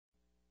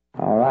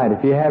All right,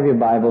 if you have your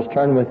Bibles,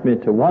 turn with me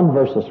to one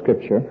verse of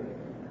Scripture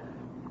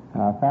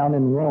found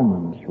in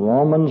Romans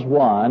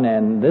 1,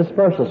 and this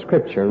verse of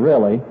Scripture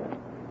really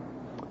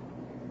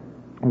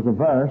is a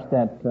verse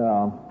that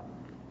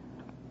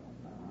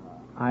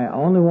I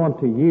only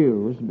want to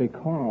use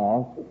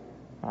because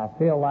I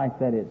feel like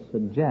that it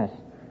suggests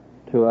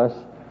to us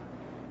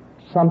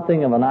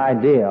something of an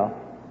idea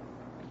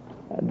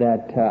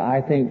that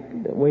I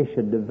think that we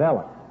should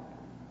develop.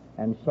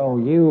 And so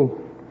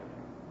you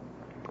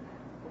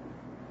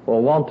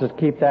will want to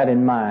keep that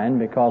in mind,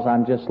 because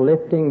I'm just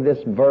lifting this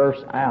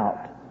verse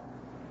out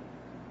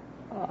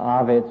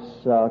of its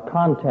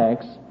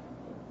context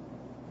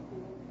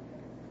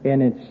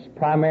in its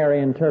primary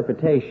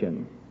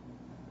interpretation.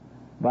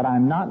 But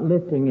I'm not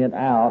lifting it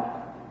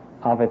out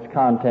of its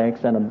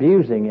context and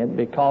abusing it,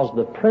 because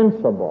the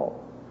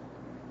principle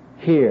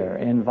here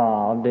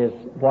involved is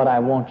what I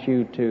want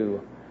you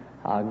to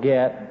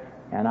get,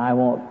 and I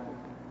want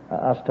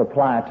us to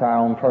apply it to our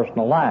own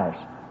personal lives.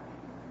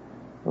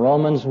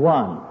 Romans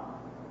 1.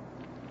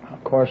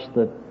 Of course,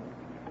 the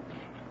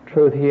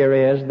truth here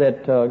is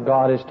that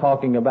God is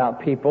talking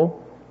about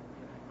people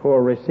who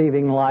are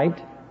receiving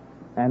light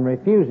and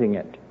refusing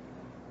it.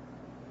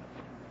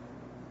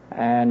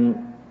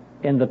 And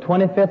in the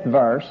 25th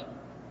verse,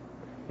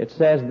 it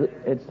says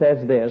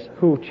this: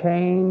 who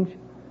change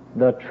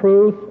the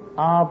truth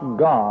of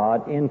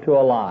God into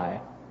a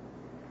lie,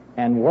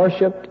 and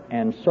worshiped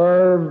and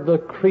served the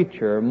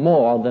creature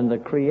more than the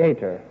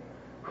Creator,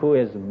 who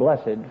is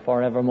blessed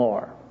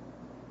forevermore.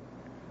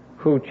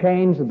 Who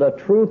changed the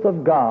truth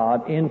of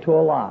God into a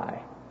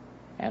lie,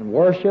 and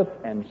worship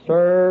and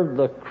serve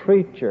the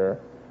creature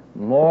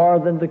more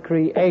than the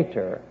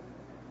Creator,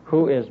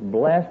 who is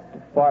blessed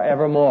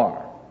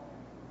forevermore.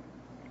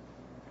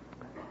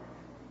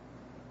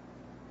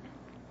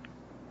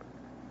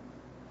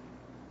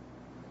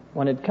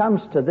 When it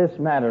comes to this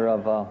matter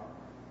of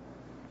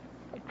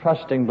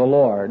trusting the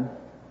Lord,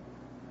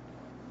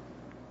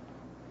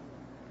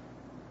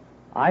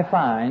 I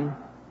find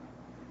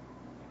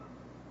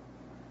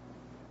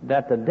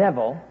that the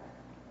devil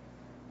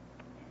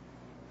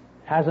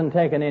hasn't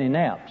taken any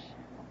naps.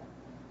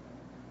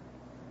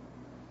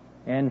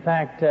 In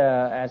fact,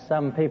 as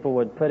some people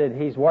would put it,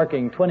 he's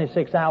working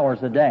 26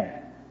 hours a day.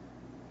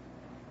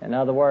 In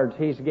other words,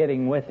 he's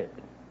getting with it.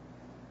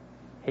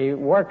 He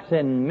works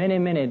in many,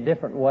 many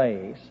different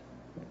ways.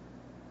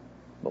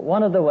 But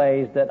one of the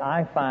ways that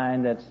I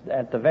find that's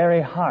at the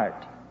very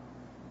heart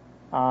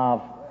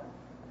of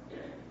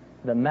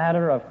the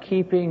matter of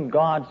keeping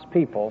God's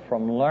people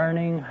from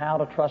learning how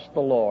to trust the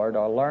Lord,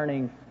 or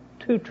learning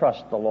to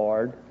trust the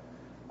Lord,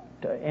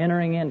 to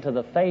entering into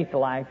the faith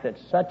life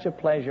that's such a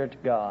pleasure to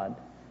God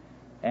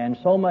and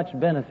so much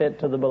benefit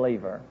to the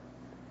believer,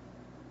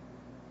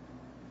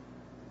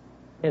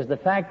 is the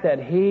fact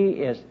that he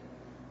is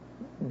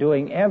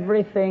doing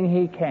everything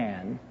he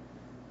can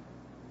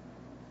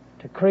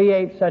to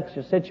create such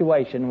a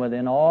situation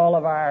within all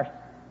of our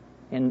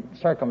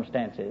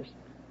circumstances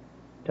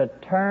to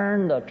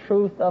turn the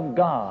truth of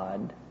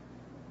God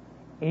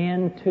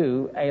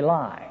into a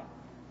lie.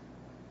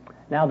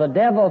 Now, the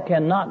devil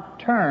cannot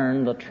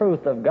turn the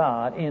truth of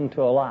God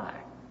into a lie.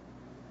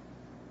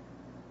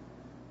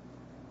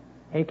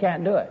 He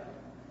can't do it.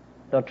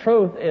 The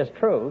truth is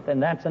truth,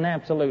 and that's an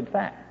absolute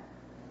fact.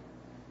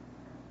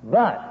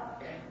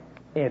 But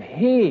if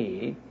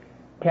he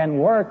can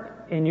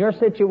work in your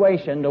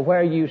situation to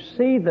where you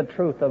see the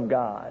truth of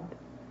God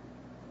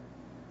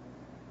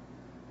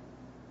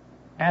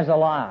as a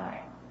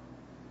lie,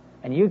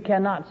 and you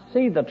cannot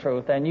see the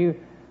truth, and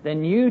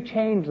then you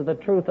change the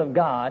truth of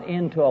God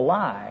into a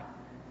lie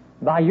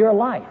by your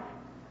life,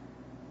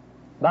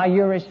 by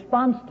your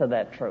response to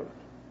that truth.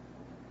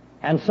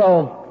 And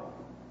so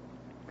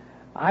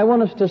I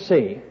want us to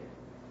see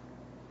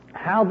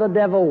how the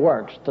devil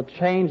works to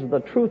change the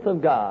truth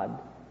of God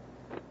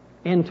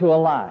into a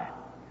lie.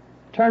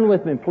 Turn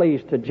with me,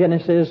 please, to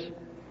Genesis,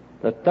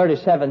 the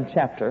 37th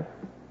chapter.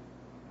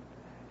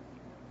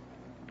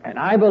 And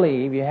I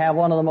believe you have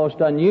one of the most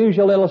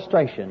unusual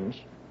illustrations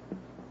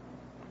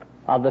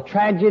of the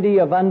tragedy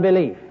of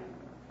unbelief.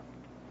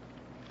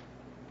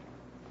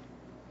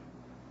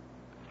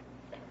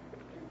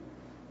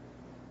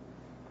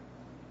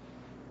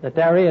 That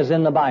there is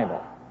in the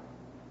Bible.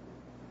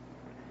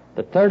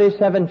 The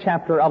 37th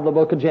chapter of the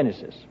book of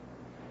Genesis.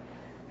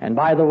 And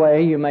by the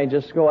way, you may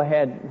just go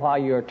ahead while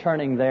you're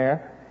turning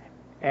there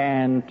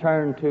and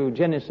turn to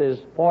Genesis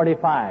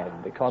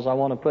 45, because I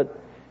want to put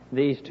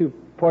these two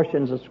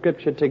portions of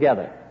Scripture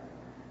together.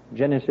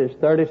 Genesis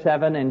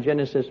 37 and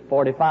Genesis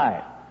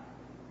 45.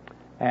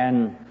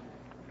 And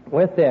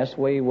with this,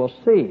 we will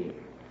see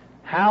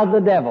how the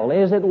devil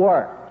is at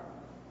work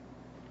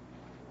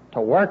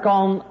to work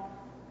on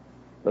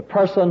the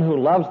person who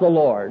loves the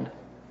Lord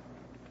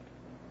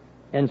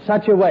in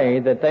such a way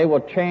that they will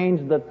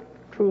change the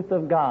truth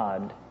of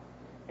God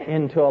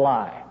into a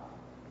lie.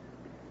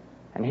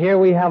 And here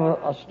we have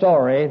a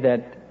story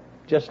that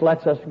just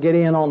lets us get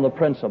in on the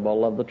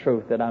principle of the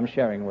truth that I'm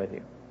sharing with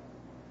you.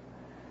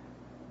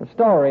 The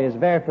story is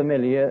very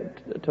familiar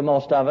to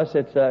most of us.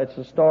 It's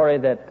a story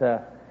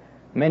that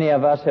many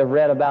of us have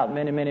read about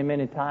many, many,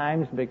 many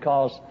times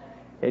because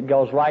it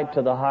goes right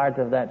to the heart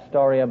of that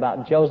story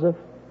about Joseph.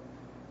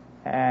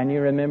 And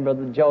you remember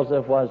that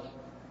Joseph was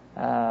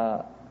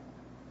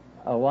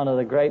one of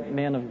the great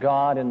men of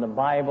God in the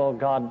Bible.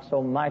 God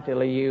so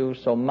mightily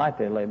used, so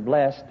mightily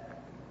blessed.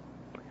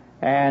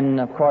 And,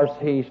 of course,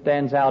 he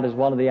stands out as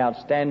one of the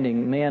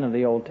outstanding men of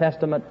the Old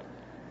Testament.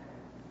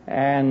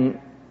 And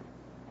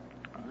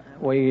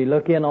we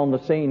look in on the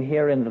scene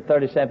here in the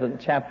 37th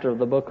chapter of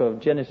the book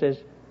of Genesis,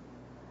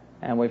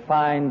 and we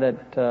find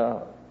that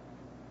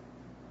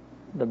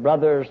the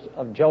brothers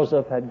of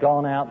Joseph had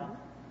gone out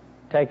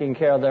taking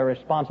care of their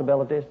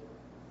responsibilities,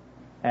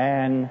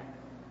 and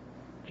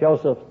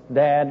Joseph's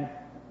dad,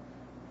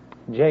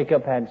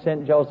 Jacob, had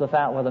sent Joseph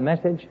out with a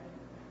message,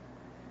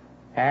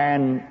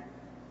 and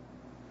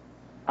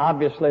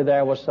obviously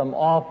there was some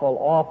awful,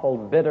 awful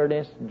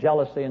bitterness,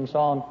 jealousy, and so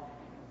on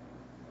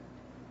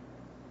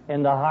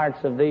in the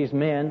hearts of these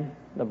men,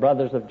 the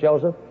brothers of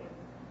Joseph.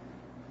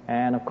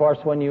 And of course,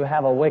 when you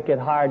have a wicked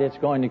heart, it's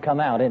going to come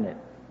out, isn't it?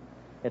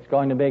 It's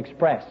going to be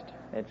expressed.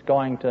 It's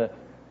going to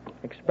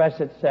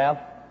express itself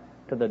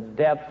to the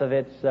depth of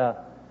its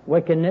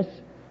wickedness.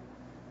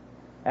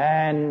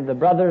 And the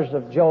brothers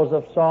of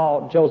Joseph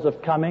saw Joseph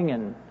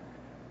coming,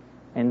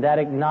 and that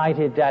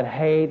ignited that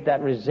hate,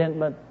 that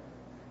resentment,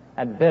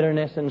 that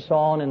bitterness, and so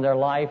on in their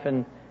life,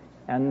 and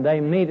they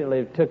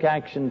immediately took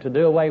action to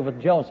do away with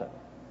Joseph.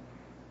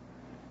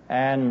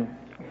 And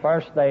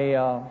first they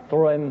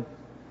threw him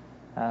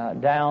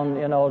down,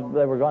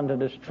 they were going to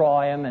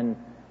destroy him,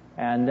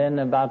 and then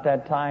about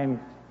that time,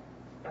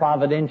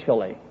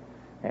 providentially,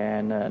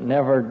 and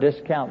never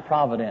discount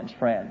providence,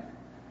 friend.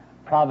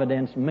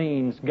 Providence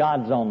means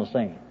God's on the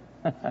scene.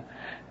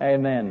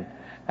 Amen.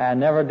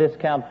 Never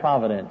discount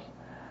providence.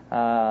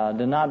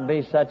 Do not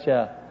be such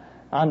a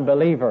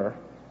unbeliever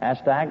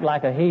as to act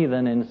like a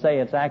heathen and say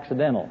it's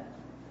accidental.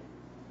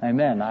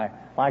 Amen. I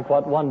like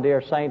what one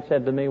dear saint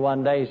said to me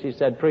one day. She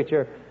said,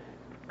 "Preacher,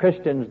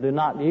 Christians do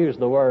not use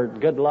the word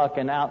good luck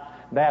and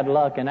bad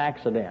luck and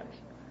accidents."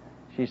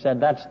 She said,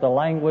 "That's the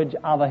language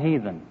of a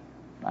heathen."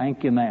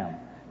 Thank you, ma'am.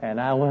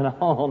 And I went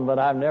on, but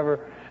I've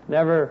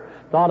never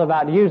thought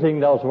about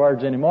using those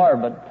words anymore.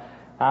 But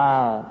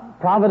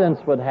providence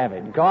would have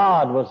it.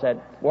 God was at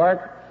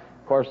work.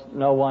 Of course,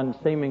 no one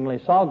seemingly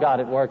saw God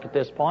at work at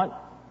this point,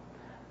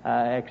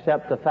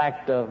 except the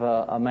fact of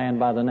a man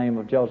by the name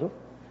of Joseph.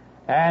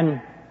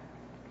 And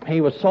he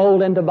was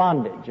sold into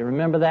bondage. You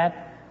remember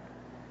that?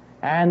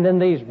 And then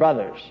these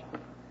brothers,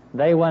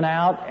 they went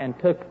out and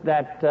took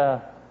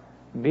that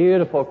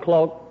beautiful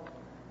cloak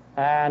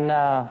and,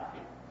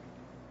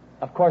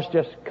 of course,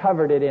 just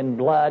covered it in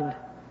blood.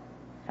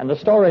 And the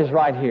story is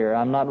right here.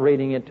 I'm not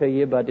reading it to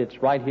you, but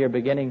it's right here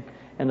beginning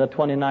in the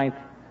 29th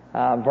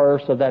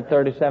verse of that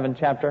 37th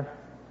chapter.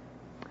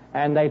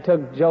 And they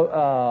took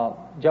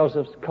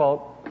Joseph's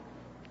coat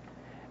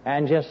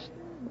and just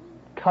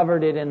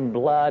covered it in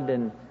blood,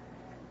 and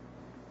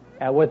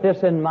with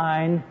this in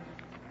mind,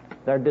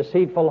 their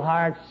deceitful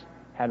hearts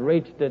had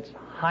reached its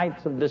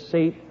heights of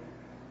deceit,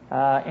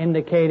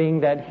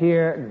 indicating that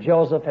here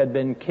Joseph had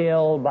been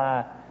killed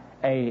by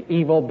an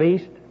evil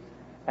beast.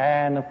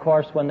 And of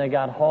course, when they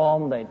got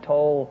home, they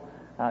told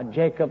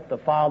Jacob, the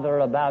father,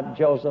 about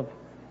Joseph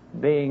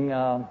being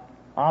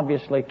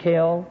obviously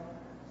killed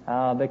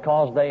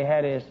because they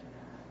had his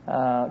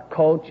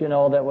coat,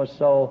 that was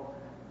so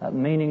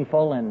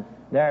meaningful, and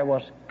there it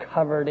was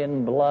covered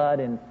in blood,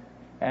 and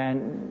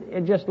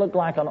it just looked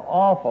like an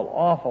awful,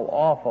 awful,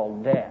 awful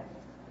death.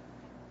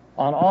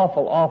 An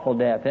awful, awful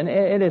death. And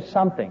it is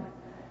something.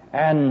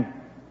 And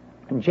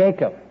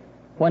Jacob,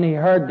 when he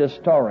heard this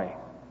story,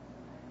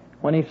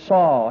 when he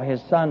saw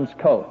his son's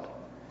coat,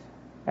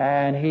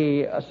 and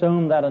he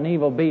assumed that an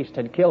evil beast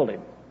had killed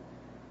him,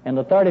 in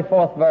the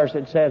 34th verse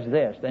it says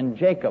this, "Then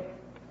Jacob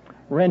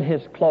rent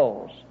his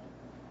clothes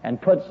and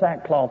put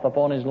sackcloth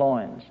upon his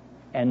loins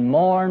and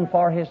mourned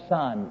for his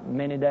son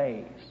many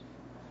days."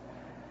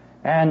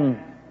 And,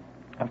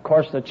 of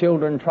course, the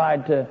children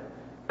tried to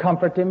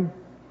comfort him.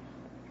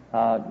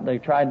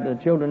 The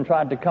children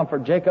tried to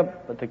comfort Jacob,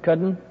 but they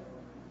couldn't.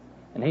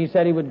 And he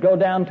said he would go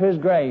down to his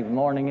grave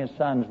mourning his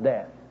son's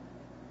death.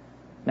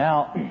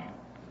 Now,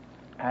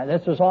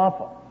 this is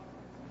awful,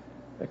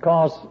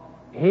 because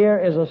here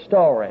is a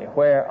story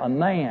where a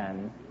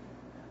man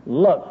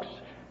looks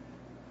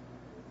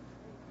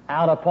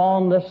out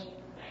upon this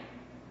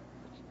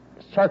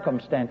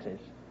circumstances,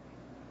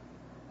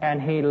 and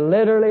he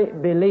literally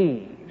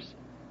believes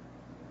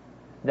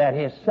that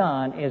his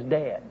son is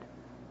dead,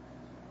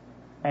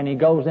 and he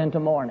goes into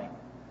mourning.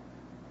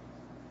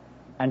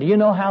 And do you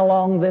know how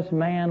long this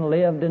man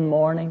lived in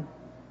mourning?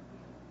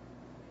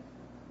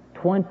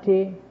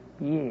 20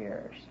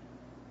 years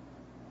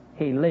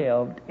he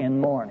lived in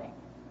mourning,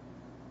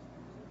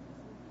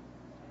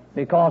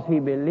 because he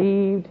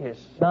believed his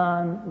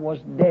son was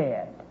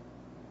dead.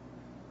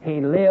 He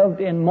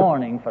lived in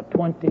mourning for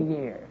 20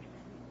 years.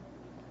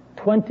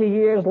 20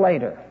 years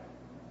later,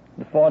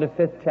 the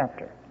 45th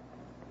chapter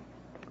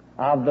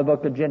of the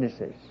book of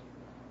Genesis,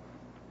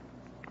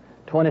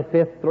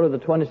 25th through the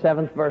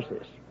 27th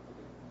verses.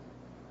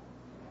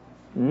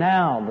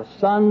 Now the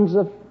sons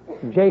of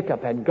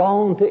Jacob had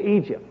gone to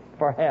Egypt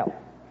for help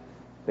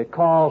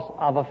because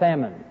of a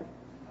famine.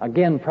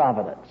 Again,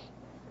 providence.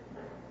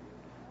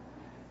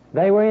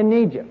 They were in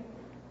Egypt.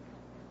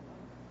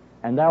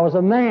 And there was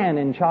a man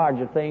in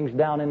charge of things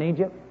down in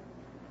Egypt.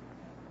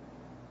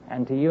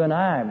 And to you and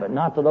I, but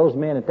not to those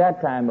men at that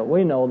time, but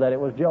we know that it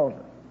was Joseph.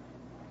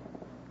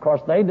 Of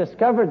course, they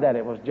discovered that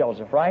it was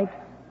Joseph, right?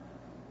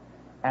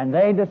 And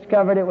they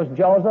discovered it was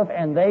Joseph,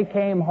 and they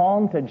came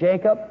home to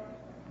Jacob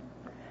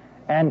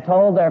and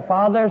told their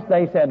fathers,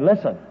 they said,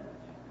 listen,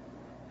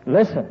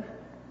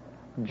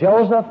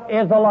 Joseph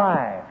is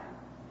alive.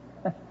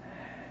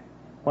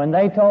 When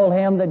they told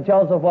him that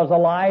Joseph was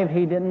alive,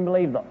 he didn't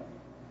believe them.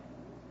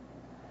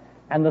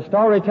 And the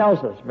story tells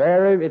us,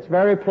 it's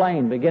very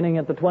plain, beginning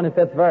at the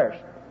 25th verse.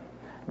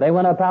 They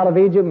went up out of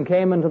Egypt and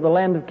came into the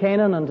land of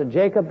Canaan unto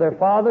Jacob their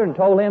father, and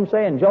told him,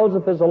 saying,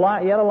 Joseph is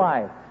alive, yet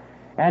alive,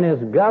 and is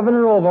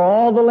governor over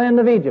all the land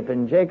of Egypt.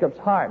 And Jacob's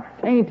heart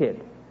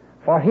fainted,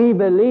 for he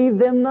believed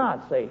them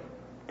not. See,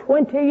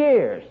 20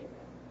 years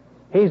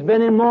he's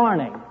been in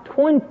mourning.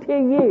 20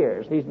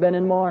 years he's been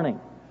in mourning.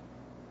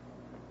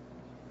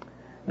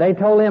 They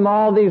told him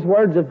all these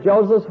words of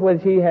Joseph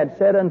which he had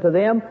said unto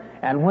them,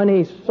 and when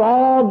he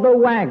saw the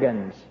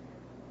wagons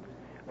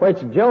which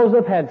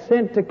Joseph had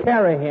sent to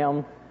carry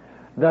him,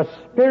 the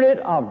spirit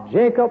of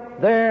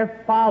Jacob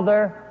their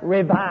father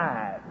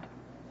revived.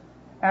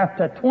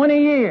 After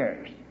 20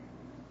 years,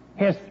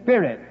 his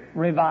spirit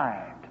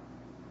revived.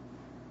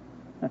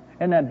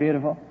 Isn't that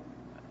beautiful?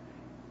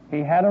 He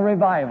had a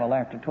revival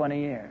after 20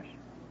 years.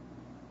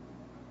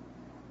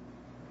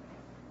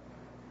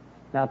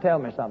 Now tell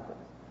me something.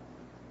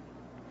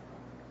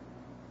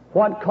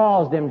 What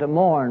caused him to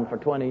mourn for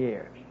 20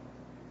 years?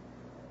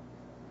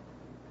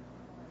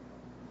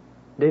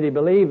 Did he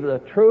believe the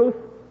truth,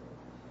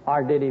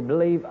 or did he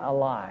believe a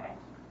lie?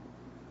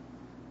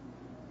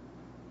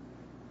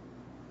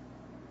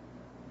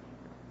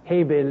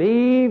 He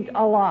believed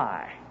a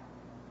lie.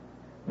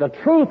 The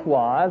truth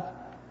was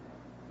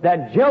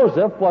that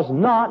Joseph was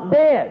not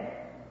dead.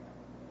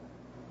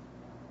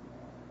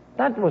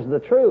 That was the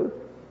truth.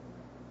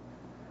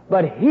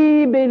 But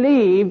he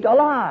believed a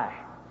lie.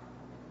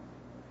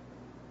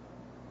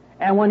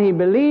 And when he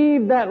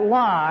believed that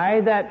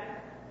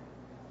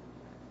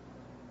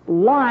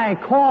lie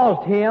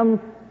caused him,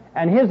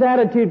 and his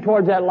attitude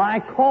towards that lie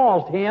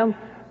caused him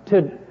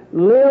to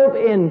live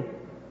in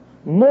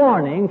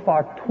mourning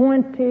for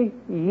 20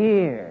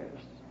 years.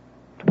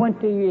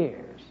 20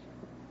 years.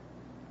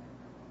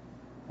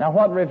 Now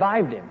what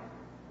revived him?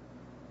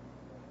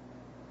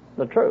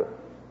 The truth.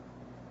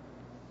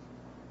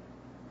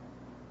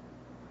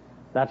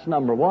 That's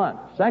number one.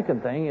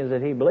 Second thing is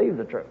that he believed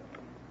the truth.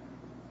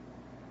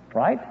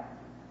 Right?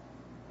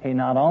 He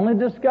not only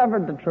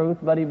discovered the truth,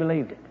 but he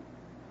believed it.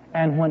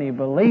 And when he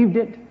believed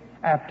it,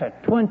 after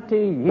 20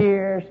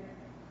 years,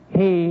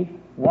 he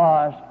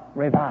was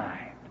revived.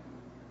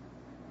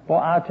 Well,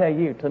 I'll tell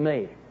you, to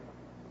me,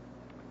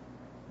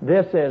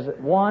 this is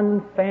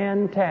one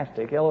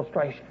fantastic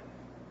illustration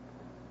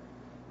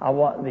of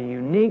what the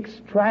unique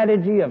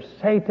strategy of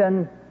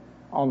Satan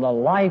on the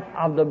life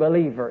of the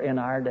believer in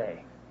our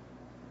day.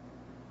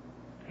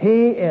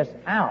 He is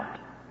out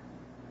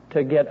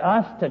to get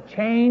us to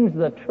change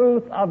the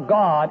truth of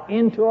God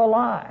into a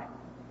lie.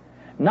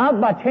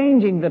 Not by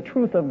changing the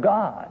truth of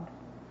God,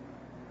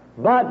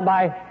 but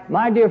by,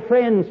 my dear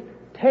friends,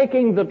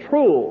 taking the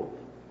truth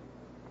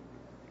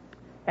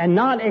and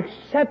not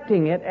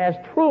accepting it as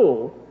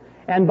truth,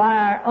 and by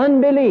our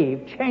unbelief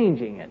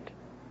changing it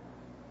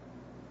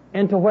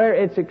into where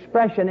its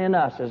expression in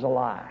us is a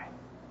lie.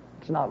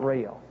 It's not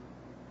real.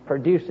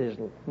 Produces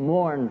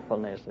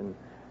mournfulness and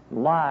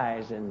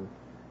lies and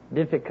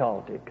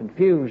difficulty,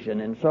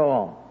 confusion, and so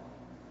on.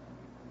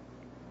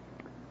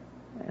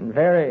 And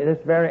this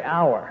very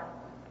hour,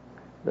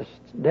 the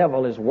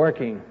devil is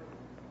working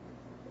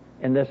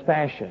in this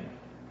fashion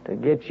to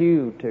get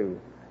you to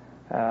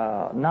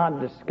not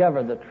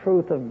discover the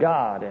truth of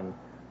God.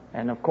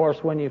 And of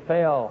course, when you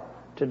fail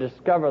to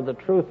discover the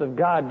truth of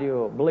God,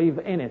 you'll believe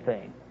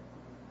anything.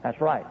 That's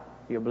right.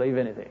 You'll believe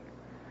anything.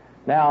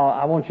 Now,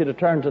 I want you to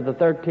turn to the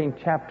 13th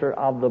chapter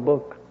of the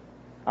book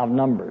of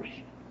Numbers.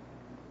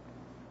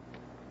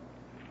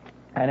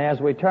 And as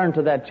we turn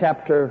to that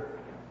chapter,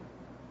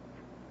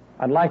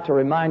 I'd like to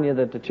remind you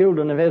that the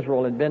children of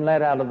Israel had been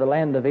led out of the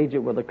land of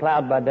Egypt with a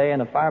cloud by day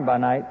and a fire by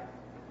night.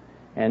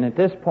 And at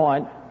this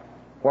point,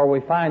 where we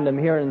find them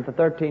here in the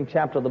 13th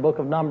chapter of the book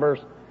of Numbers,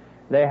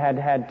 they had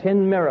had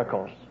 10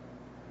 miracles.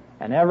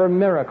 And every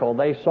miracle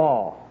they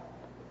saw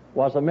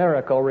was a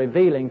miracle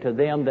revealing to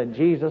them that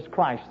Jesus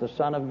Christ, the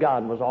Son of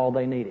God, was all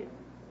they needed.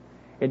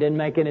 It didn't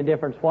make any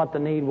difference what the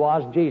need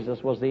was.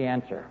 Jesus was the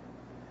answer.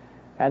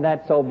 And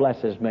that so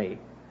blesses me.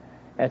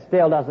 It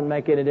still doesn't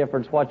make any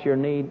difference what your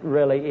need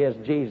really is.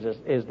 Jesus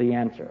is the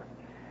answer.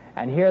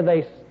 And here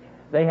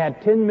they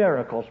had 10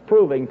 miracles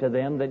proving to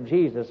them that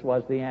Jesus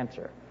was the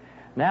answer.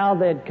 Now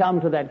they'd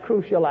come to that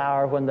crucial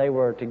hour when they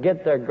were to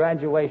get their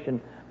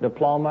graduation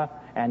diploma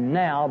and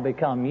now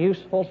become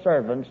useful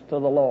servants to the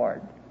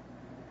Lord.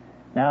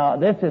 Now,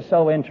 this is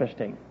so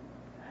interesting.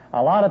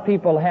 A lot of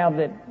people have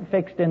it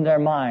fixed in their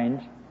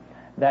minds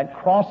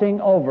that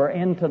crossing over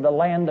into the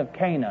land of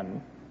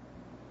Canaan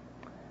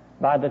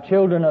by the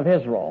children of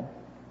Israel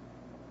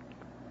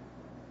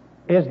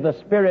is the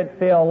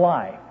Spirit-filled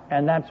life,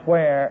 and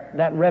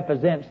that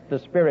represents the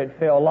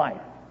Spirit-filled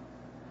life.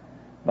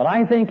 But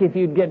I think if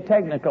you'd get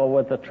technical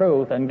with the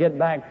truth and get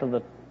back to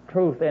the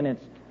truth in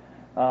its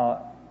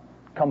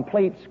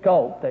complete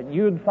scope, that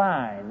you'd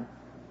find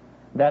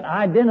that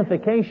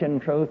identification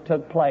truth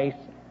took place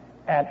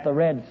at the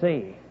Red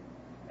Sea,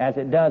 as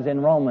it does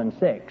in Romans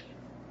 6,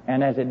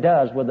 and as it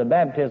does with the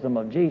baptism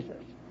of Jesus.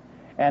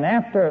 And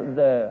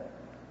after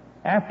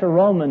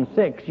Romans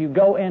 6, you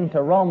go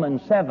into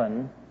Romans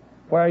 7,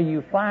 where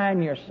you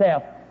find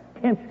yourself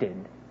tempted.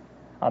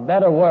 A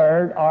better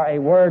word, or a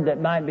word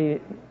that might be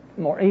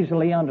more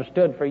easily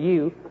understood for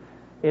you,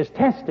 is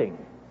testing.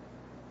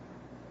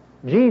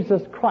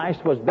 Jesus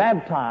Christ was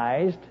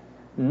baptized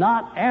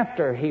not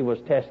after he was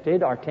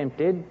tested or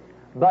tempted,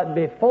 but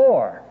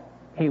before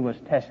he was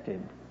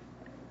tested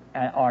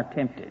or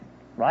tempted,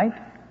 right?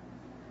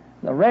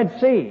 The Red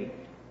Sea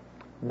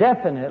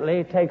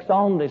definitely takes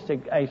on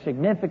a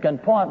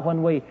significant point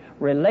when we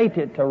relate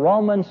it to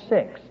Romans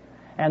 6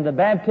 and the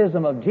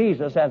baptism of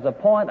Jesus as a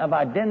point of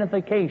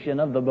identification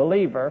of the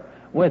believer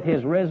with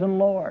his risen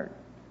Lord.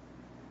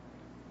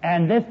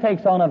 And this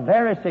takes on a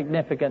very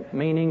significant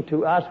meaning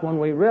to us when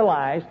we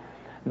realize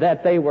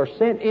that they were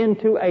sent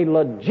into a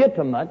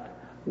legitimate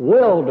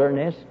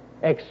wilderness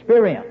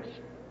experience,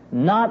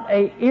 not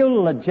an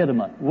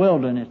illegitimate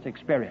wilderness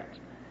experience.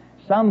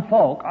 Some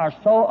folk are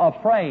so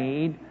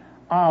afraid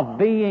of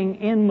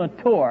being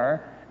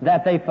immature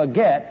that they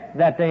forget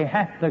that they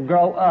have to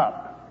grow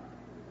up.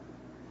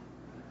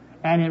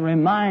 And it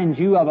reminds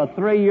you of a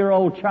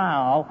 3-year-old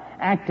child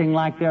acting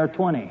like they're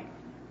 20.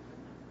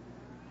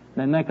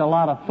 They make a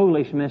lot of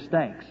foolish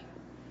mistakes.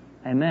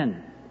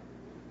 Amen.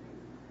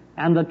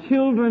 And the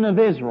children of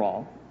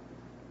Israel,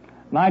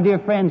 my dear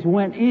friends,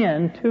 went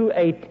into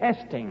a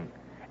testing,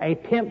 a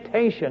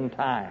temptation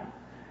time.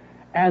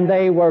 And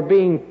they were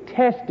being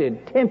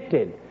tested,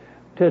 tempted,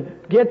 to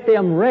get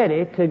them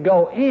ready to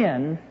go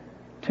in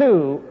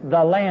to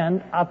the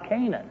land of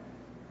Canaan.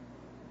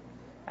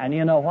 And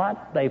you know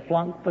what? They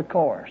flunked the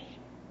course.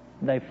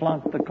 They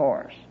flunked the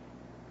course.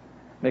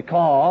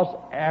 Because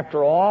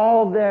after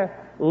all their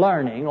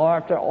learning, or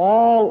after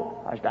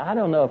all, I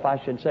don't know if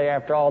I should say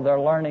after all their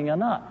learning or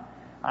not.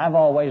 I've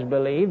always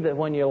believed that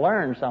when you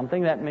learn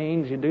something, that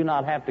means you do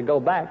not have to go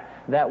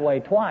back that way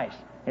twice.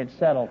 It's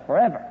settled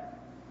forever.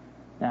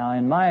 Now,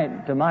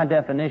 to my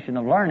definition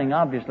of learning,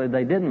 obviously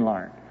they didn't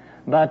learn.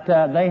 But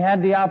they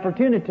had the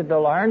opportunity to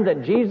learn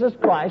that Jesus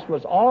Christ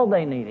was all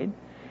they needed.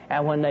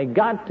 And when they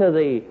got to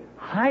the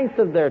height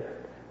of their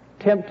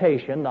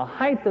temptation, the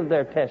height of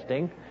their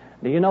testing,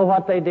 do you know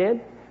what they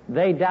did?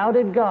 They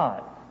doubted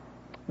God.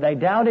 They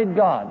doubted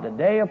God. The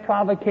day of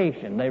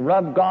provocation, they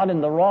rubbed God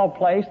in the raw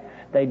place.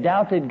 They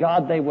doubted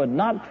God. They would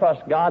not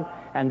trust God,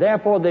 and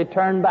therefore they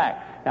turned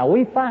back. Now,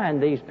 we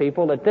find these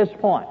people at this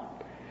point.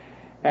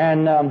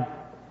 And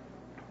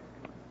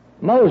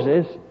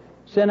Moses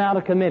sent out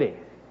a committee.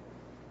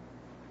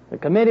 The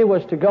committee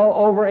was to go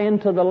over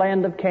into the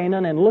land of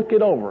Canaan and look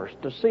it over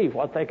to see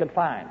what they could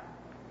find.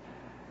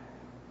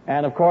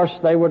 And, of course,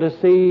 they were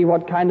to see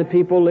what kind of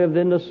people lived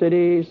in the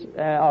cities,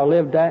 or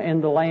lived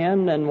in the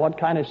land, and what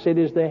kind of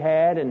cities they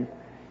had,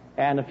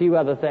 and a few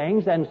other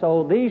things. And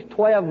so these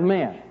 12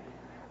 men,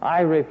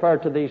 I refer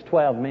to these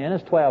 12 men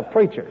as 12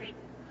 preachers.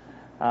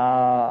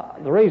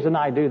 The reason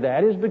I do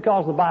that is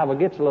because the Bible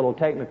gets a little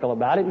technical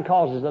about it and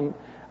causes them,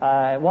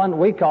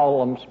 we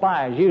call them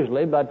spies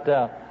usually, but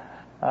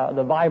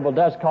the Bible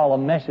does call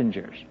them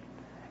messengers.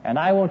 And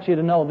I want you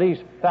to know these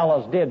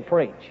fellows did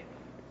preach.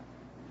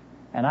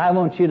 And I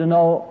want you to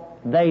know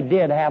they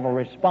did have a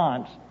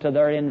response to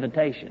their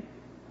invitation.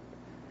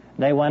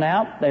 They went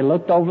out, they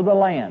looked over the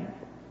land.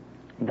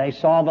 They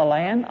saw the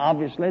land.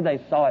 Obviously,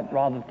 they saw it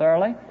rather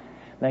thoroughly.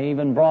 They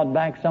even brought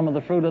back some of the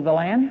fruit of the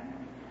land.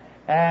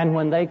 And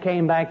when they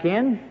came back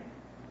in,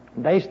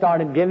 they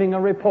started giving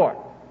a report.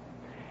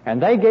 And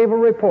they gave a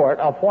report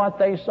of what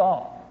they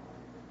saw.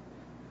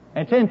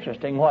 It's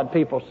interesting what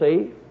people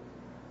see.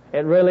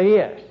 It really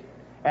is.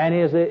 And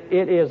it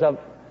is of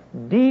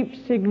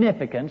deep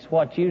significance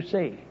what you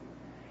see.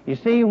 You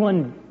see,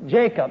 when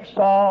Jacob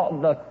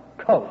saw the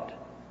coat,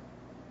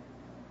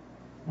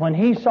 when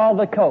he saw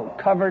the coat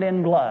covered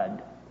in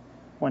blood,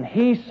 when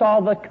he saw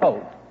the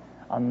coat,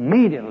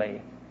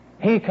 immediately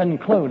he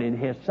concluded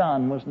his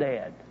son was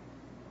dead.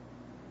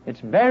 It's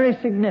very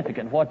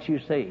significant what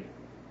you see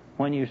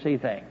when you see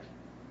things.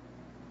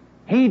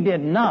 He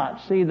did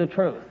not see the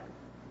truth.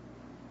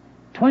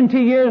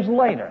 20 years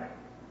later,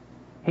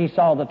 he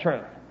saw the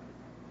truth.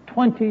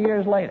 20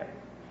 years later.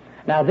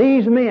 Now,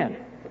 these men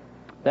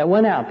that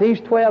went out, these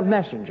 12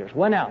 messengers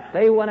went out.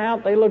 They went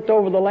out, they looked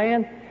over the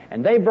land,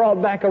 and they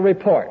brought back a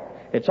report.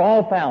 It's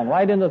all found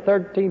right in the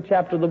 13th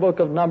chapter of the book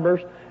of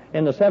Numbers.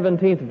 In the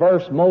 17th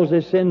verse,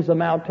 Moses sends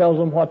them out, tells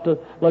them what to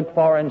look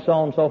for, and so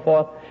on and so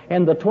forth.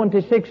 In the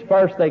 26th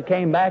verse, they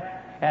came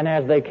back, and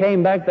as they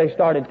came back, they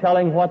started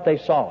telling what they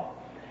saw.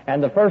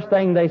 And the first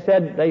thing they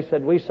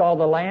said, we saw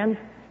the land,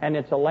 and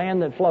it's a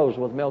land that flows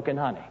with milk and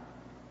honey.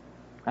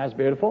 That's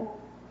beautiful.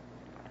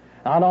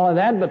 Not only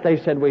that, but they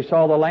said, we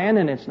saw the land,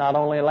 and it's not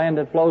only a land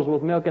that flows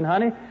with milk and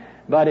honey,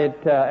 but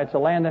it's a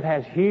land that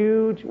has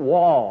huge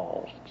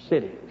walls,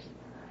 cities.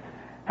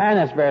 And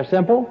it's very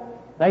simple.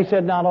 They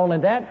said not only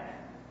that,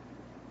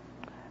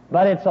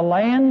 but it's a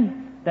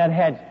land that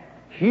has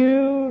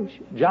huge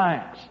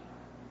giants.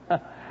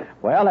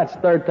 Well, that's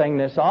the third thing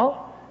they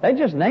saw. They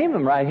just named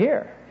them right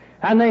here.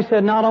 And they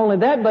said not only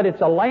that, but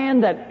it's a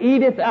land that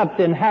eateth up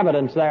the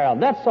inhabitants thereof.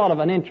 That's sort of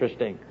an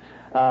interesting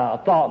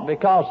thought,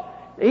 because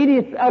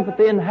eateth up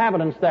the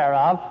inhabitants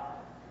thereof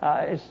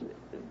is,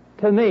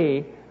 to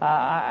me,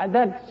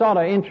 that sort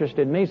of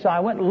interested me, so I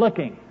went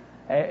looking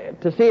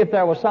to see if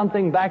there was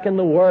something back in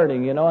the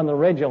wording, in the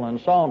original and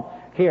so on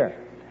here.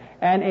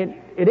 And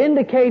it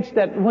indicates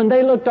that when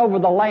they looked over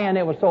the land,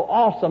 it was so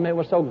awesome, it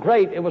was so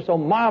great, it was so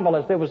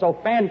marvelous, it was so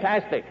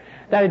fantastic,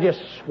 that it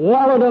just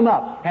swallowed them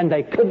up, and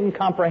they couldn't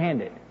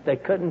comprehend it. They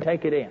couldn't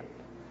take it in.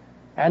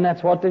 And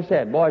that's what they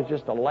said. Boy, it's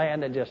just a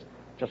land that just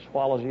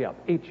swallows you up,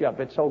 eats you up.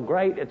 It's so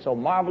great, it's so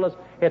marvelous,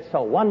 it's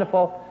so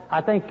wonderful.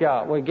 I think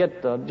we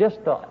get just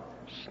a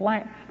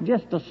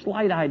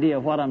slight idea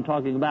of what I'm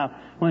talking about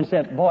when it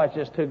said, boy, it's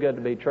just too good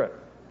to be true.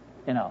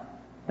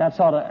 That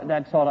sort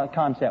of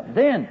concept.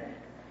 Then,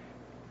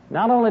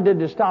 not only did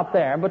they stop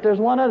there, but there's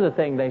one other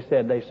thing they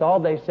said they saw.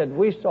 They said,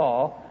 we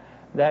saw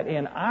that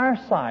in our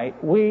sight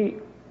we're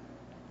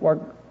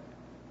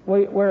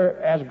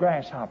as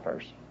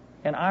grasshoppers.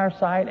 In our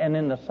sight and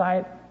in the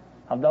sight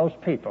of those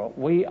people,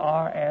 we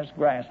are as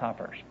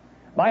grasshoppers.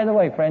 By the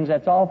way, friends,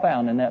 that's all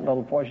found in that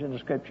little portion of the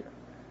Scripture.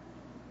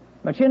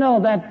 But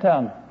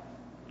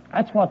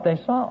that's what they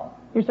saw.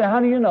 You say,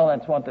 how do you know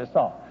that's what they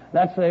saw?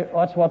 That's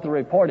what they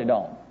reported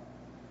on.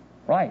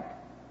 Right.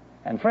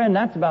 And friend,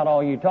 that's about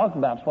all you talk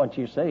about is what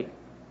you see.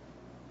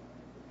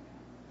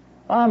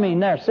 I mean,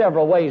 there are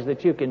several ways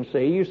that you can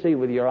see. You see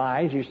with your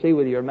eyes, you see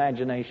with your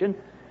imagination,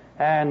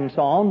 and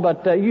so on,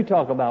 but you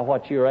talk about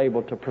what you're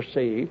able to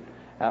perceive,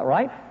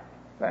 right?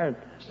 Very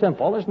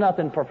simple. There's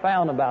nothing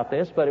profound about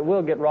this, but it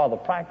will get rather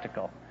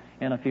practical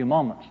in a few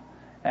moments.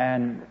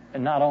 And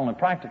not only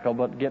practical,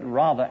 but get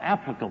rather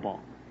applicable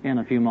in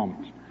a few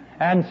moments.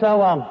 And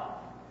so,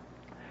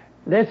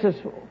 this is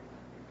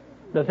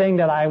the thing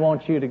that I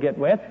want you to get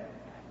with,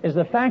 is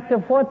the fact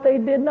of what they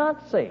did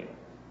not see.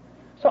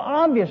 So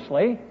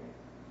obviously,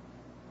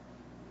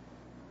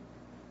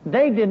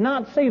 they did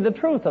not see the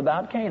truth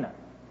about Canaan.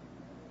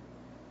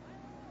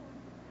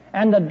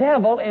 And the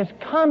devil is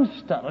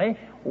constantly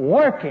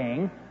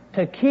working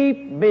to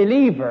keep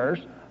believers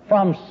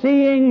from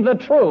seeing the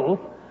truth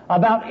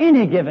about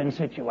any given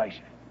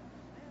situation.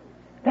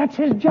 That's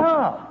his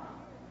job.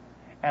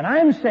 And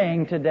I'm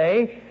saying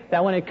today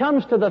that when it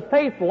comes to the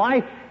faith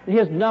life,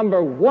 his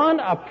number one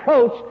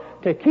approach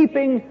to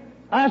keeping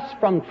us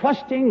from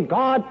trusting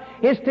God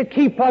is to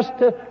keep us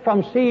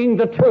from seeing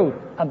the truth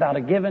about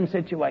a given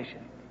situation.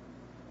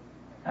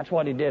 That's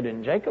what he did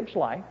in Jacob's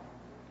life.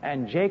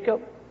 And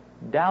Jacob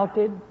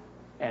doubted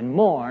and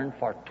mourned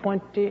for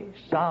 20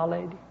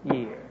 solid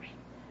years.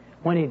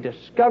 When he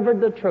discovered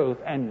the truth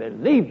and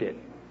believed it,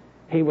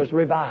 he was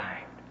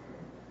revived.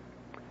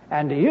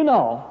 And do you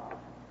know,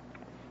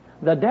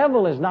 the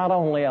devil is not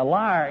only a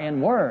liar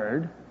in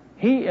word,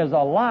 he is a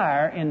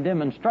liar in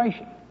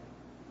demonstration.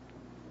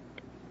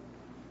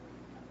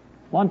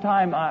 One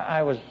time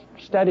I was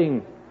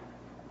studying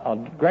a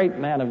great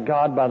man of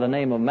God by the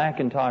name of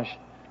McIntosh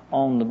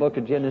on the book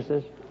of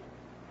Genesis,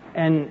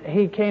 and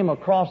he came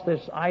across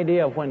this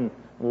idea of when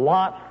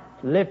Lot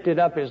lifted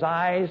up his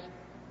eyes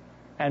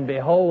and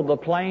behold the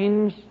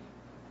plains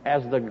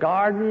as the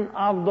garden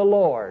of the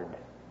Lord.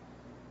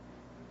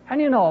 And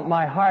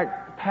my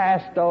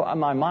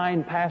my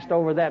mind passed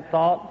over that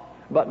thought,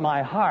 but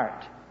my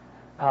heart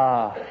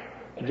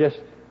just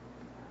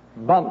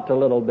bumped a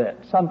little bit.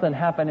 Something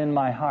happened in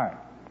my heart.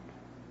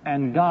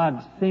 And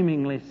God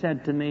seemingly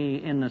said to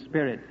me in the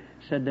Spirit,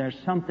 said, there's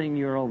something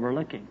you're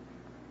overlooking.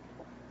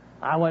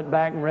 I went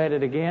back and read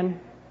it again.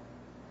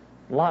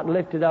 Lot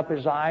lifted up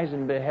his eyes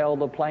and beheld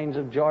the plains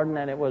of Jordan,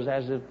 and it was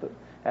as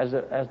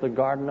the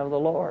garden of the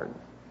Lord.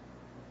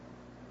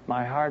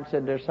 My heart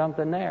said, there's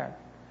something there.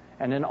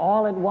 And then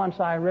all at once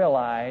I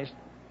realized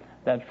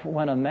that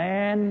when a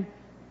man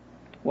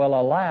will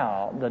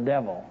allow the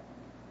devil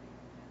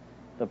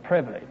the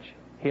privilege,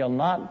 he'll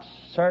not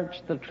search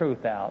the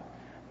truth out.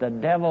 The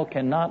devil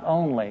can not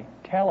only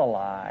tell a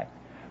lie,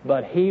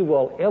 but he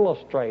will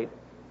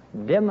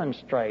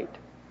demonstrate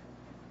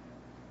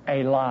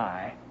a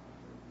lie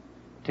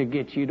to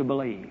get you to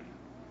believe.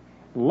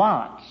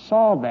 Lot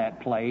saw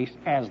that place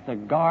as the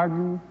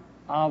garden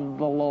of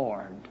the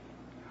Lord.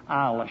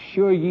 I'll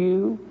assure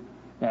you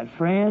that,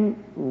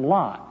 friend,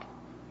 Lot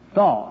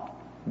thought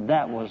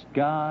that was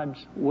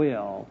God's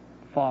will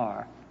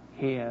for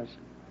his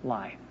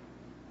life.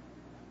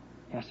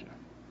 Yes, sir.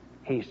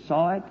 He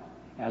saw it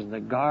as the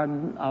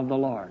garden of the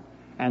Lord.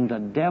 And the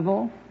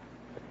devil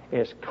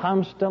is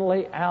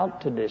constantly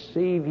out to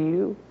deceive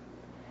you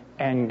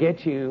and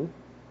get you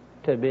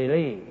to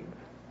believe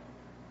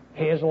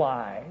his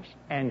lies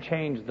and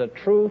change the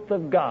truth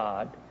of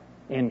God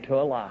into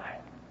a lie.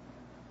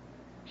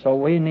 So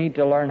we need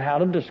to learn how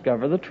to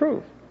discover the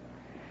truth.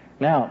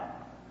 Now,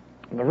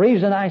 the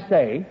reason I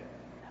say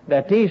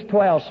that these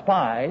 12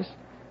 spies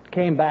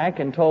came back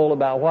and told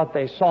about what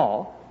they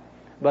saw,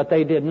 but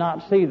they did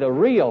not see the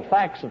real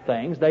facts of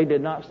things, they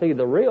did not see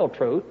the real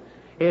truth,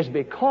 is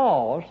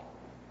because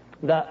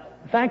the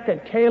fact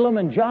that Caleb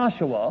and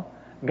Joshua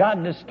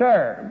got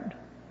disturbed.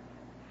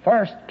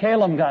 First,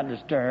 Caleb got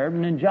disturbed,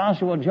 and then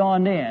Joshua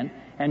joined in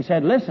and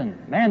said, listen,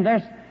 man,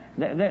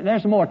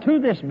 there's more to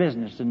this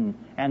business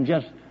and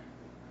just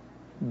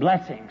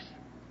blessings.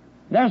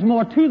 There's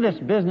more to this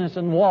business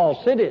than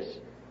walled cities.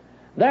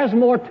 There's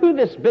more to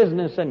this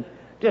business than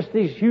just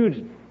these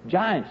huge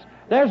giants.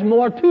 There's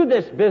more to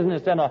this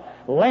business than a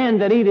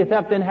land that eateth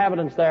up the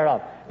inhabitants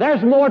thereof.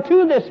 There's more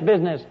to this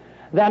business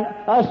than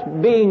us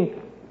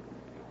being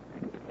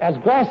as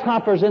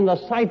grasshoppers in the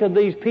sight of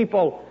these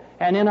people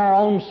and in our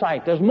own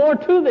sight. There's more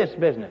to this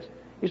business.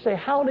 You say,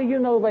 how do you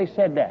know they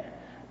said that?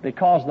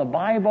 Because the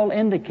Bible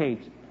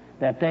indicates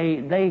that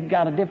they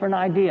got a different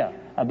idea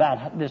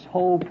about this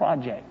whole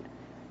project.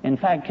 In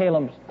fact,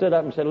 Caleb stood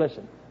up and said,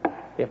 listen,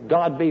 if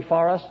God be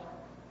for us,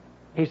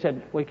 he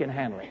said, we can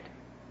handle it.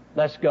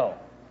 Let's go.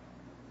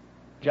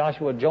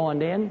 Joshua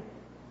joined in,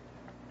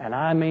 and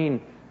I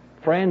mean,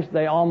 friends,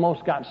 they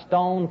almost got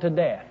stoned to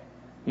death.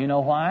 You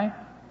know why?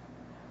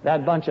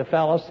 That bunch of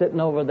fellows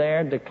sitting over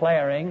there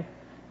declaring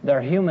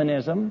their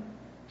humanism,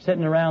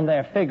 sitting around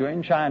there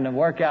figuring, trying to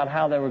work out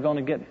how they were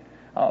going to get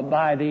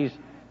by these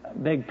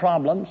big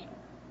problems.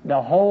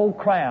 The whole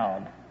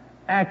crowd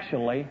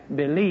actually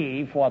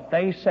believed what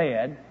they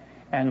said,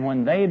 and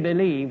when they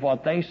believed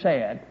what they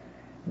said,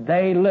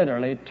 they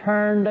literally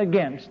turned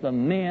against the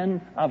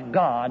men of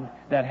God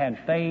that had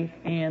faith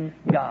in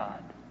God.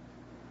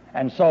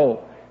 And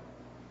so,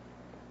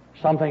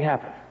 something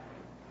happened.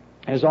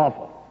 It's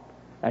awful.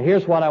 Now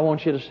here's what I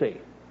want you to see.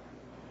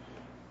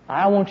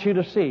 I want you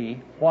to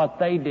see what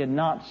they did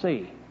not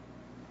see.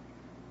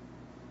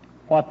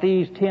 What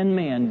these 10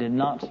 men did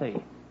not see.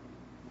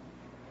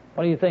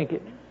 What do you think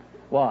it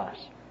was?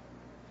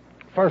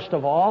 First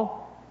of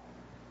all,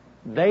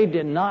 they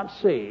did not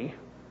see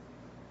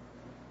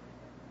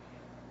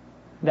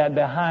that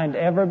behind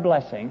every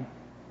blessing,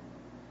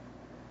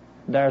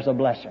 there's a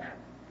blesser.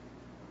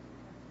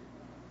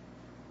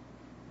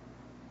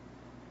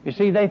 You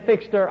see, they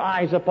fixed their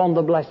eyes upon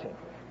the blessing.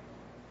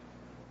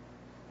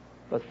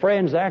 But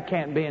friends, there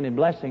can't be any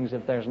blessings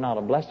if there's not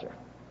a blesser.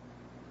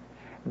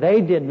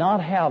 They did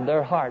not have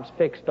their hearts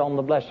fixed on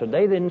the blesser.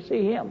 They didn't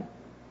see him.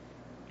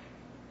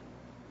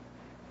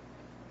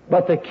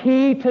 But the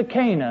key to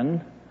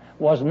Canaan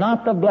was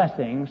not the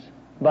blessings,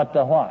 but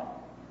the what?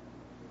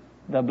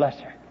 The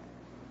blesser.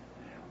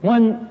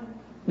 When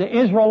the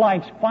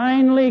Israelites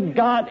finally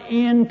got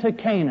into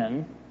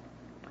Canaan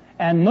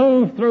and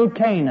moved through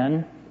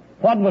Canaan,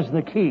 what was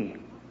the key?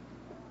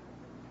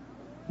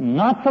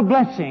 Not the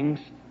blessings,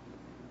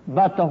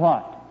 but the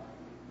what?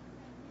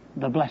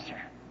 The blesser.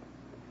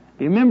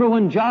 Do you remember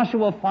when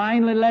Joshua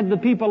finally led the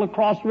people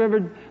across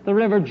the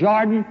river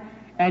Jordan,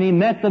 and he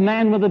met the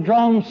man with the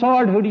drawn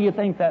sword? Who do you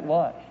think that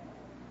was?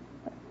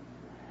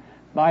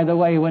 By the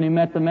way, when he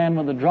met the man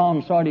with the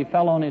drawn sword, he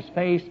fell on his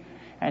face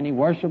and he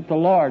worshiped the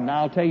Lord.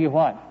 Now I'll tell you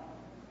what.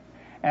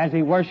 As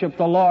he worshiped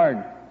the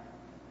Lord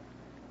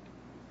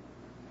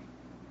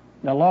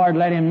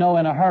let him know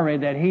in a hurry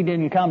that he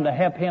didn't come to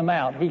help him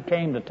out. He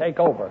came to take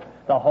over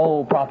the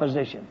whole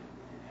proposition.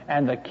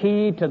 And the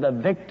key to the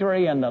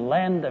victory in the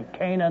land of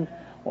Canaan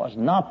was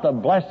not the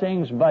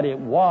blessings, but it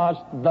was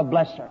the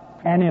blesser.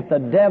 And if the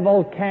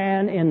devil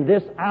can in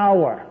this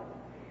hour,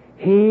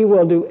 he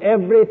will do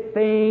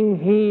everything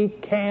he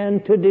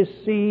can to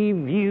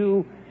deceive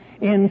you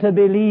into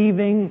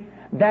believing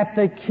that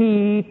the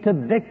key to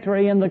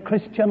victory in the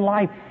Christian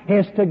life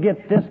is to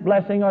get this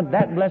blessing or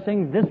that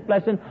blessing, this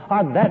blessing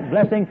or that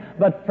blessing.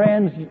 But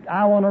friends,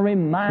 I want to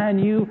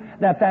remind you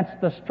that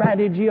that's the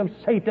strategy of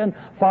Satan.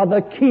 For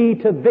the key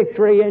to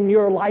victory in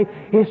your life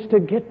is to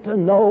get to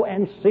know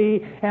and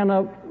see and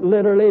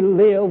literally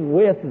live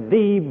with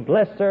the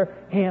blesser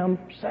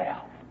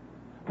himself,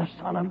 the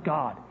Son of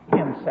God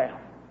himself.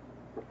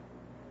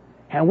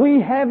 And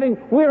we're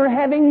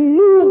having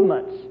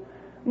movements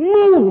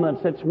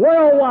that's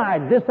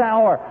worldwide this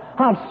hour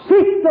of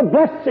seek the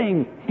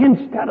blessing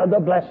instead of the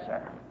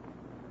blesser.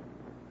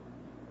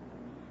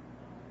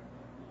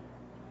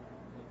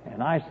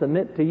 And I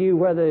submit to you,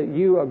 whether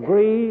you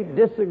agree,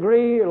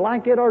 disagree,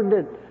 like it or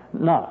did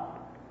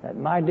not, that,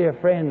 my dear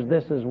friends,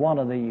 this is one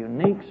of the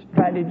unique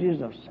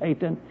strategies of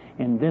Satan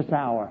in this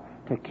hour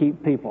to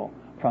keep people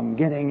from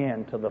getting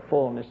into the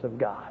fullness of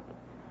God.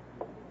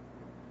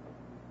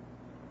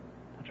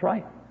 That's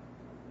right.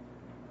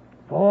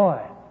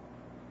 Boy,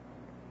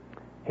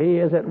 he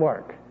is at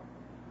work.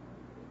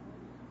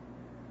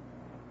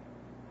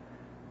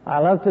 I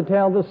love to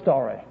tell the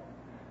story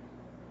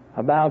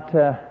about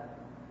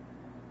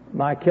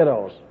my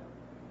kiddos.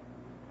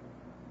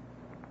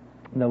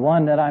 The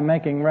one that I'm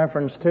making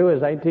reference to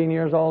is 18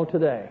 years old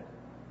today.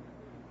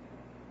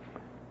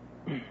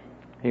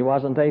 He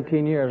wasn't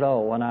 18 years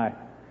old when I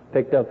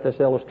picked up this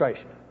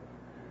illustration.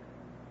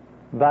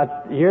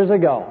 But years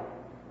ago,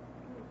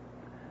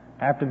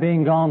 after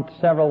being gone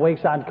several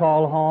weeks, I'd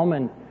call home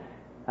and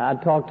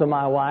I'd talk to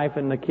my wife,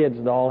 and the kids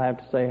would all have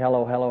to say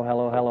hello, hello,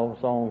 hello, hello,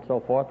 so on and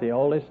so forth. The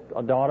oldest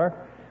daughter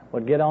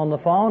would get on the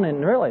phone,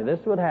 and really, this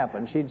would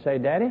happen. She'd say,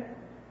 "Daddy,"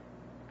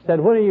 said,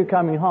 "when are you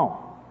coming home?"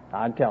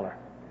 I'd tell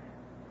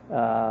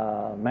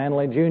her.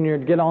 Manley Jr.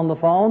 would get on the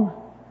phone.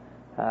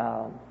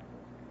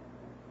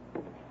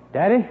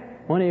 "Daddy,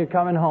 when are you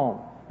coming home?"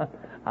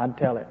 I'd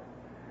tell him.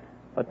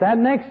 But that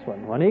next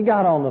one, when he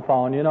got on the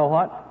phone, you know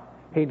what?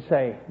 He'd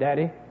say,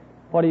 "Daddy,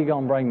 what are you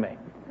going to bring me?"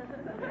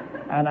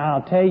 And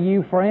I'll tell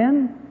you,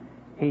 friend,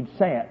 he'd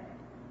say it.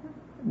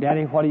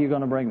 "Daddy, what are you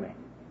going to bring me?"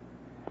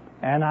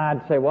 And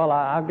I'd say, "Well,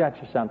 I've got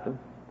you something."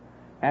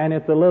 And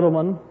if the little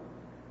one,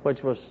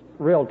 which was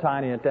real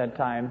tiny at that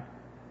time,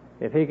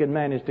 if he could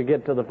manage to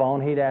get to the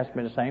phone, he'd ask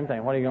me the same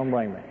thing, "What are you going to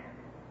bring me?"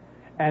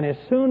 And as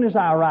soon as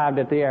I arrived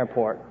at the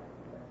airport,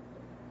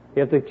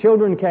 if the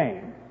children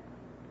came,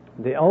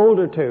 the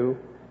older two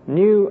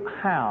knew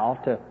how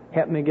to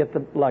help me get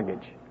the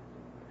luggage.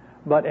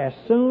 But as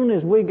soon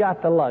as we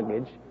got the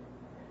luggage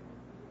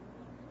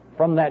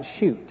from that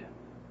chute,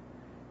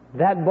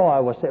 that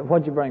boy would say,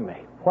 "What'd you bring me?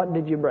 What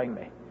did you bring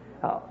me?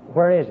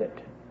 Where is it?"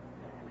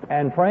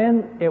 And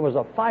friend, it was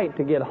a fight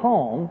to get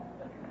home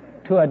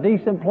to a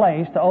decent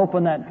place to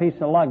open that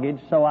piece of luggage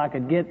so I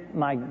could get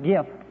my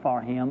gift for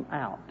him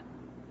out.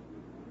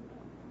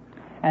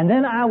 And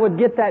then I would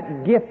get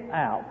that gift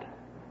out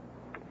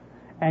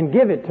and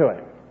give it to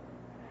him.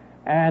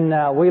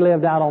 And we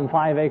lived out on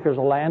 5 acres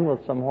of land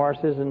with some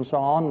horses and so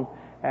on,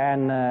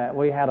 and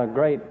we had a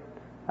great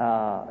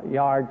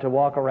yard to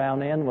walk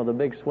around in with a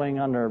big swing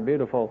under a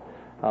beautiful,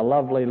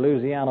 lovely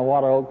Louisiana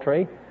water oak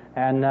tree.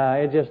 And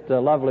it's just a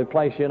lovely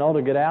place, you know,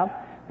 to get out.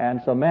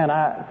 And so, man,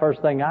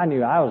 first thing I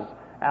knew, I was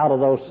out of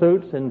those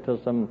suits into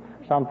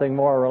something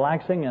more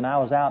relaxing, and I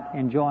was out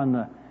enjoying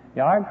the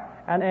yard.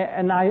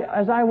 And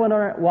as I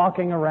went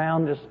walking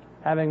around, just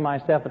having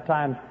myself a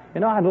time,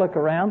 you know, I'd look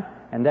around,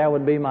 and there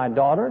would be my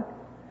daughter,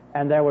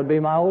 and there would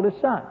be my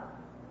oldest son.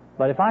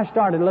 But if I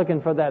started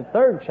looking for that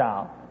third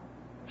child,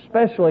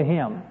 especially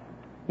him,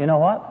 you know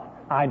what?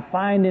 I'd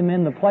find him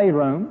in the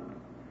playroom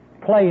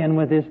playing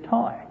with his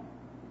toy.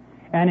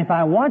 And if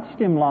I watched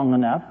him long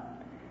enough,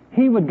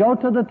 he would go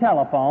to the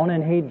telephone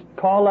and he'd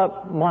call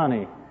up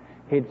Monty.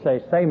 He'd say,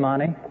 "Say,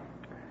 Monty,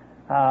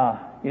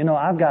 you know,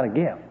 I've got a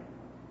gift.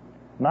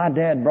 My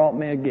dad brought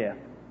me a gift."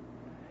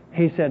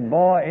 He said,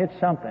 "Boy, it's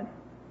something."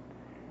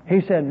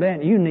 He said,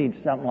 "Ben, you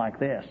need something like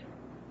this."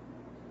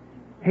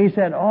 He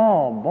said,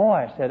 "Oh,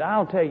 boy," I said,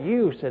 "I'll tell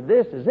you," said,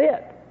 "this is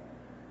it."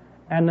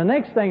 And the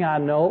next thing I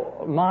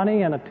know,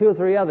 Monty and 2 or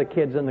 3 other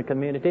kids in the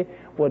community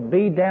would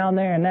be down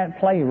there in that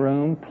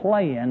playroom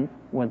playing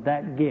with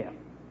that gift.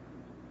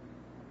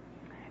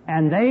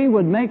 And they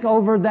would make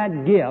over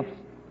that gift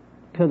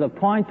to the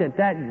point that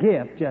that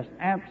gift just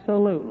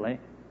absolutely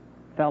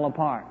fell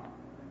apart.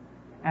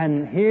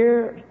 And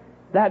here,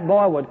 that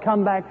boy would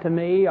come back to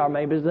me, or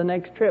maybe it's the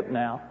next trip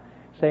now,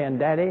 saying,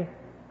 "Daddy,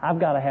 I've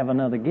got to have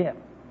another gift."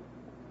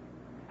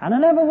 And I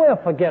never will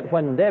forget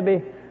when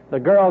Debbie, the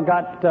girl,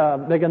 got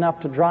big enough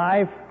to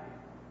drive.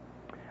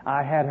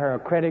 I had her a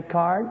credit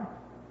card.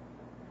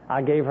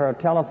 I gave her a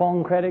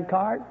telephone credit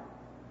card.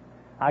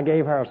 I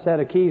gave her a set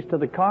of keys to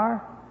the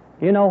car.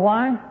 You know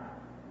why?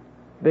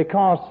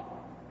 Because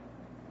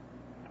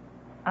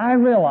I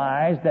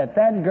realized that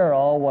that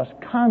girl was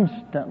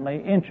constantly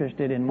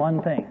interested in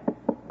one thing.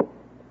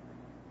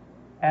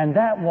 And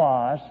that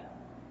was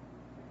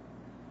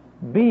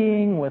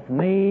being with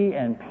me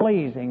and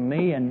pleasing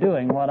me and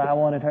doing what I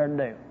wanted her to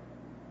do.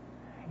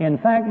 In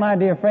fact, my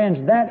dear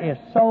friends, that is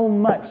so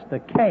much the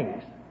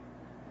case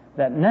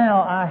that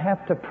now I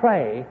have to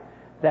pray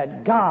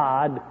that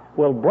God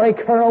will break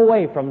her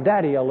away from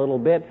Daddy a little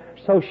bit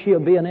so she'll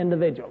be an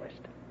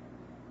individualist.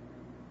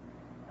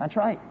 That's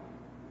right.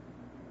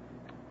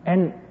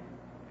 And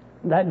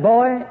that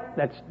boy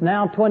that's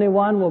now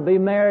 21 will be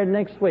married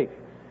next week.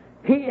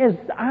 He is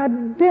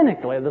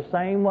identically the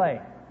same way.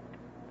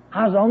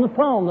 I was on the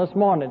phone this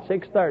morning at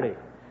 6:30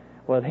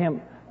 with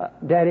him.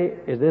 "Daddy,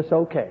 is this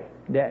okay?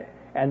 Daddy?"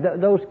 And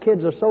those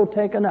kids are so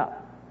taken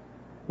up.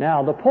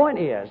 Now, the point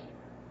is,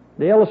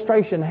 the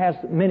illustration has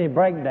many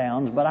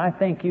breakdowns, but I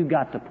think you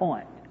got the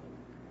point.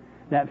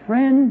 That,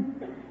 friend,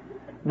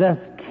 the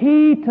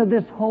key to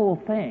this whole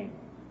thing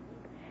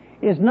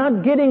is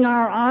not getting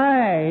our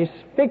eyes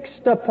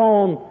fixed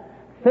upon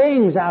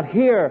things out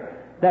here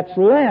that's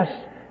less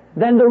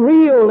than the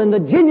real and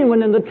the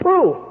genuine and the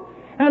truth.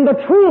 And the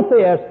truth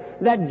is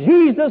that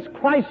Jesus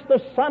Christ, the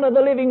Son of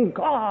the living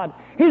God,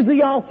 is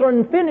the author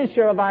and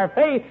finisher of our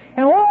faith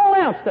and all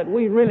else that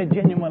we really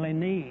genuinely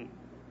need.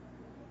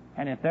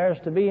 And if there's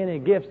to be any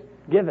gifts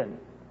given,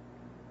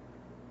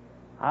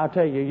 I'll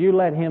tell you, you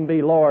let him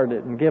be Lord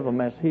and give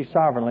them as he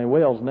sovereignly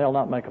wills, and they'll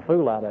not make a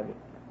fool out of you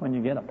when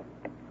you get them.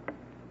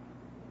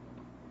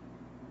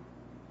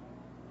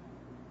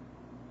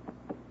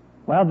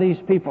 Well, these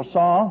people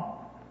saw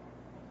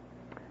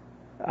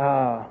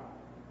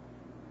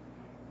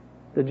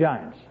the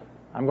giants.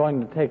 I'm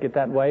going to take it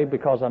that way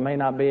because I may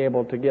not be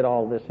able to get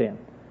all this in.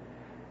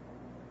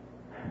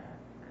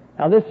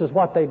 Now, this is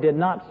what they did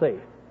not see.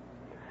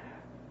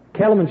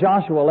 Caleb and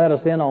Joshua let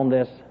us in on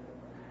this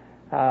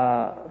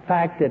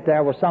fact that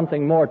there was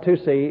something more to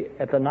see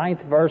at the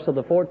 9th verse of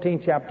the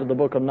 14th chapter of the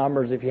book of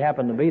Numbers, if you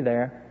happen to be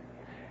there.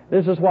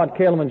 This is what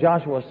Caleb and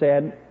Joshua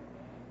said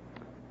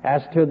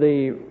as to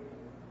the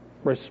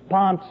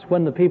response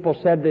when the people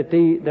said that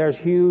there's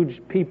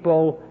huge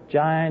people,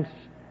 giants,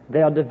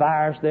 they'll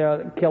devour us,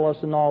 they'll kill us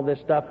and all this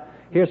stuff.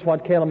 Here's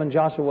what Caleb and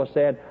Joshua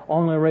said: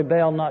 only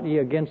rebel not ye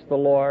against the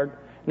Lord,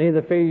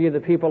 neither fear ye the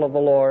people of the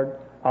Lord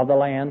of the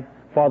land,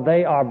 for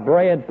they are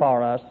bread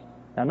for us.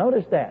 Now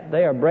notice that.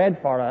 They are bread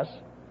for us.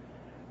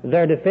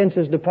 Their defense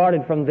is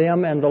departed from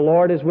them, and the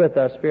Lord is with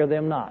us. Fear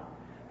them not.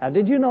 Now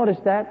did you notice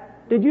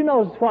that? Did you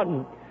notice what,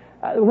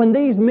 when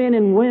these men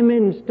and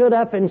women stood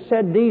up and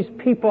said, these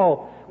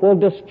people will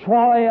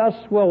destroy us,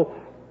 will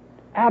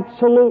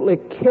absolutely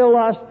kill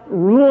us,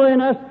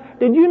 ruin us?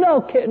 Did you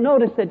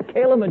notice that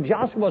Caleb and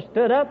Joshua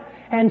stood up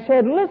and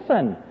said,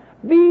 listen,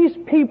 these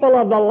people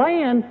of the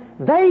land,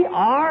 they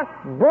are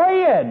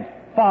bread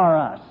for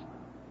us.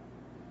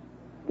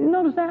 Did you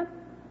notice that?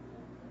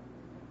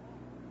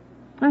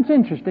 That's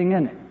interesting,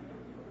 isn't it?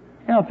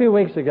 You know, a few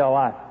weeks ago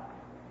I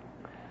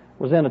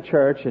was in a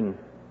church and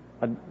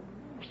a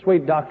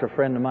sweet doctor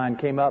friend of mine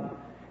came up.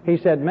 He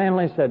said,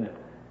 Manley said,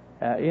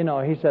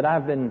 he said,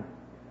 I've been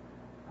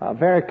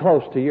very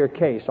close to your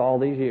case all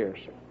these years.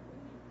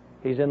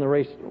 He's in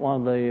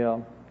one of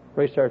the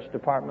research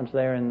departments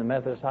there in the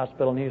Methodist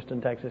Hospital in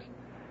Houston, Texas.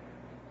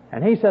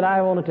 And he said,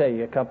 I want to tell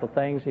you a couple of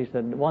things. He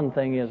said, one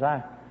thing is,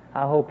 I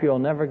hope you'll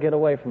never get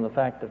away from the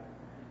fact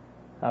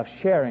of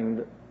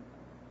sharing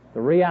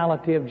the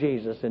reality of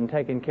Jesus in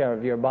taking care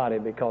of your body,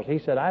 because he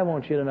said, I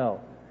want you to know,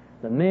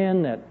 the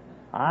men that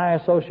I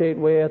associate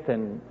with,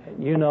 and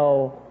you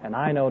know, and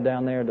I know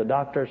down there, the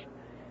doctors,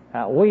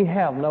 we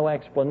have no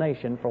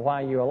explanation for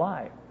why you're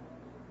alive.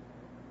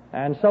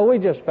 And so we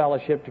just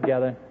fellowshiped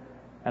together,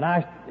 and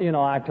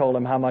I told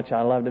him how much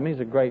I loved him.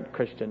 He's a great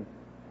Christian.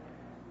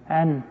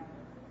 And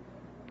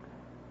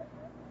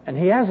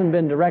he hasn't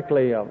been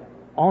directly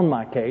on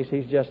my case.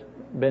 He's just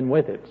been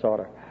with it, sort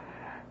of.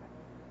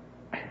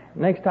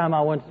 Next time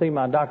I went to see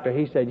my doctor,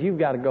 he said, you've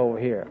got to go over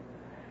here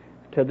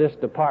to this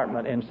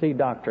department and see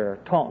Dr.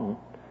 Taunton.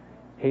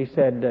 He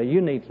said,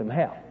 you need some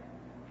help.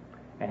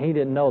 And he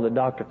didn't know that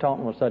Dr.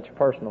 Taunton was such a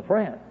personal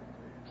friend.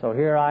 So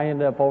here I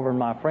ended up over in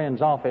my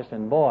friend's office,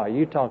 and boy,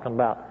 you talking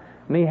about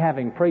me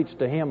having preached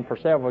to him for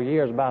several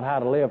years about how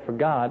to live for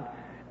God,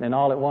 and then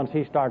all at once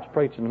he starts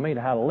preaching to me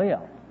to how to live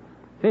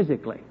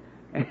physically.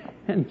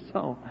 And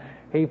so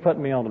he put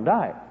me on a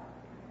diet.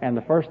 And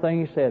the first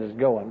thing he said is,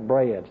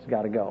 bread's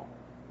got to go.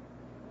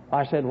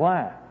 I said,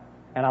 why?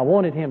 And I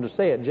wanted him to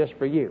say it just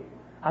for you.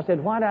 I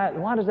said, why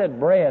does that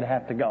bread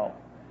have to go?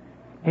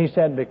 He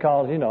said,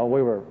 because, we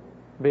were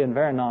being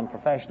very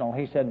non-professional.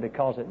 He said,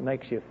 because it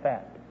makes you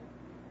fat.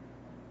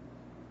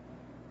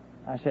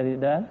 I said, it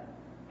does?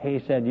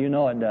 He said, you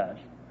know it does.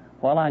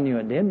 Well, I knew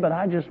it did, but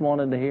I just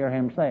wanted to hear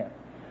him say it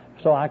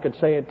so I could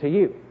say it to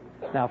you.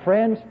 Now,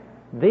 friends,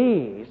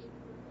 these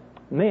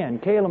men,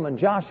 Caleb and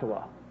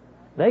Joshua,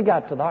 they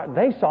got to the heart.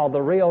 They saw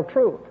the real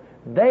truth.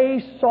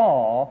 They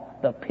saw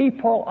the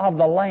people of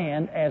the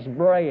land as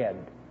bread,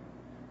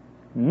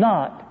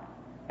 not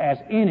as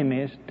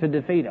enemies to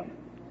defeat them.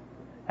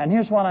 And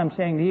here's what I'm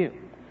saying to you.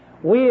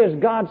 We as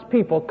God's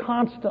people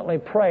constantly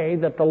pray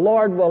that the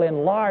Lord will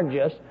enlarge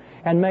us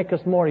and make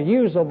us more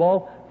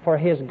usable for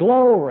His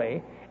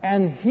glory.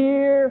 And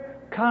here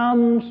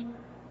comes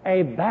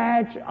a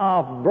batch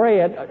of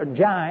bread,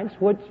 giants,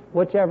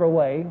 whichever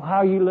way,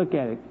 how you look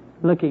at it,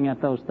 looking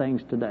at those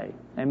things today.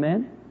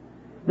 Amen?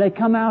 They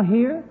come out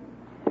here,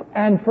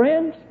 and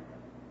friends,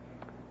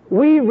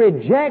 we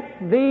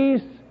reject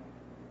these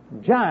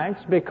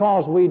giants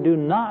because we do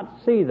not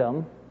see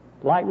them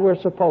like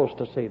we're supposed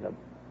to see them.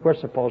 We're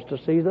supposed to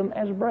see them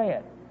as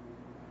bread.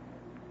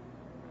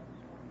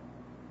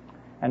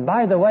 And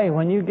by the way,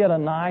 when you get a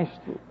nice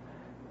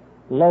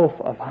loaf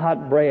of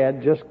hot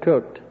bread just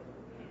cooked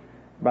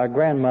by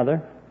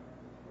grandmother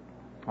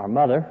or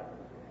mother,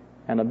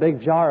 and a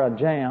big jar of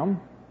jam,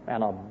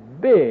 and a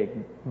big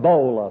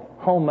bowl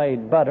of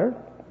homemade butter,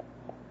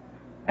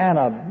 and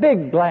a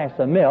big glass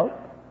of milk,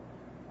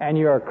 and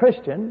you're a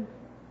Christian,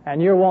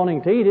 and you're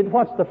wanting to eat it,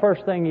 what's the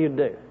first thing you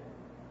do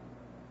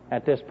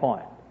at this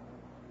point?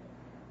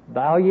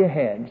 Bow your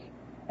heads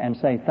and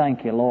say,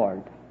 thank you,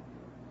 Lord.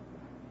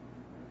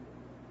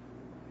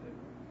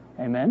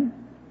 Amen?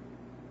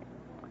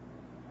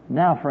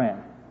 Now,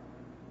 friend,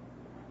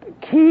 the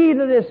key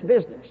to this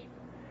business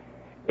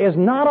is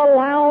not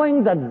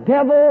allowing the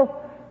devil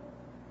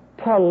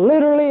to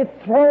literally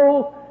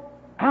throw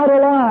out a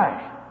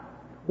lie.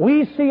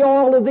 We see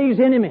all of these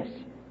enemies.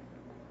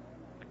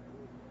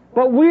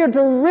 But we are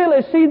to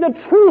really see the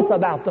truth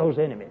about those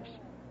enemies.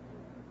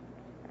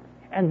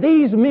 And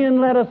these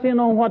men let us in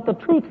on what the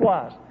truth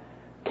was.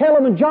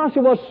 Caleb and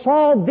Joshua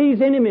saw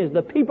these enemies,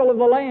 the people of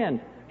the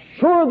land.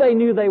 Sure, they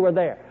knew they were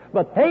there,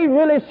 but they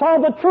really saw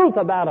the truth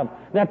about them,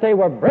 that they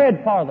were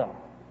bread for them.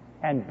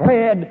 And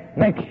bread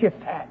makes you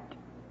fat.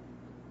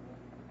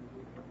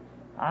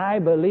 I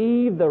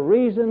believe the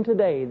reason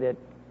today that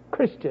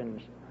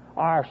Christians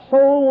are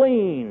so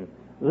lean,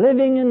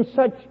 living in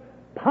such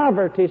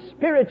poverty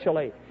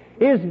spiritually,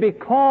 is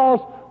because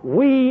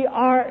we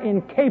are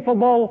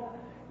incapable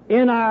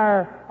in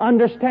our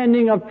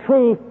understanding of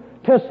truth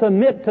to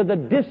submit to the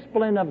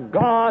discipline of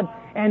God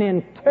and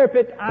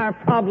interpret our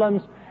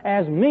problems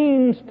as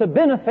means to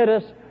benefit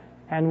us,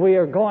 and we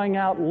are going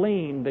out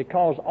lean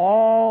because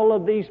all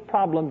of these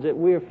problems that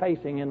we're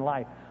facing in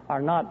life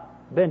are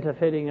not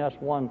benefiting us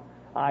one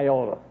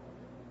iota.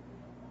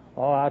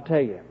 Oh, I'll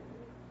tell you,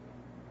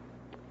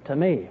 to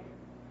me,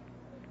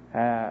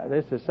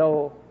 this is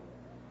so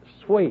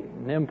sweet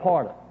and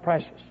important,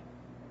 precious,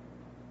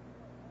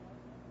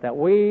 that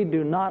we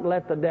do not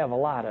let the devil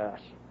lie to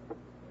us,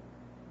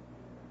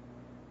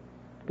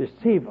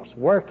 deceive us,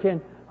 work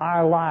in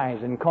our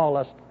lives and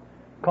cause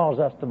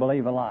us to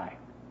believe a lie.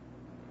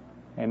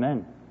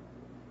 Amen.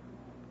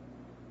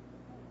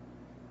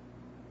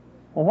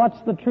 Well,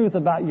 what's the truth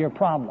about your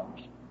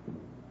problems?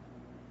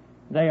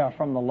 They are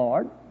from the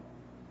Lord.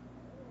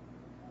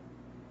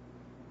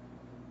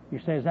 You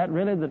say, is that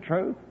really the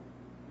truth?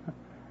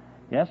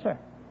 Yes, sir.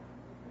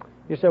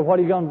 You say, what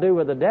are you going to do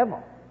with the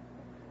devil?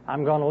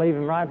 I'm going to leave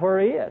him right where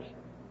he is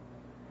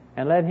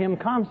and let him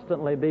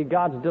constantly be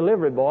God's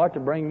delivery boy to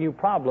bring you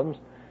problems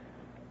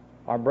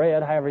or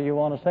bread, however you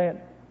want to say it,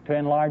 to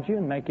enlarge you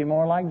and make you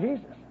more like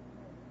Jesus.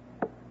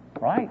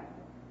 Right?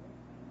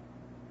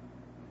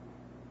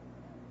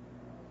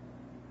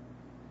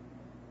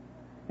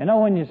 You know,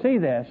 when you see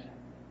this,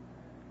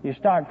 you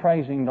start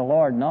praising the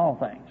Lord in all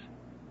things.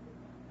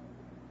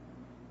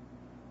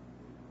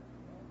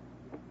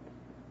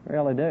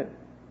 Really do.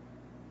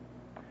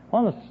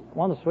 One of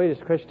the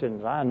sweetest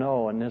Christians I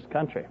know in this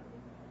country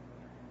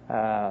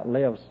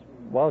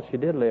she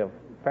did live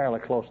fairly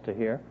close to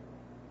here.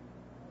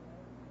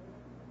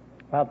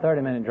 About a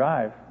 30-minute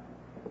drive.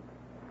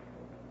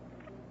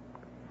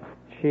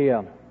 She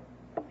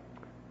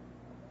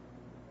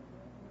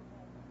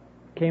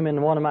came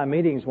into one of my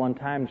meetings one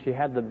time. She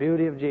had the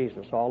beauty of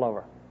Jesus all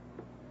over.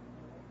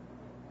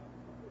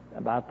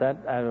 About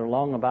that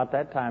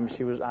time,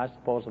 she was, I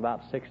suppose,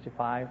 about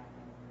 65.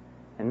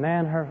 And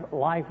man, her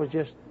life was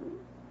just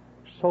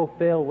so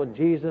filled with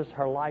Jesus,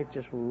 her life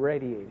just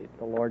radiated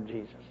the Lord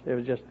Jesus. It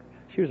was just,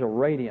 she was a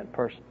radiant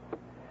person.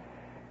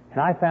 And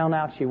I found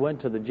out she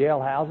went to the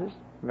jailhouses,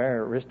 very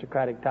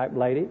aristocratic type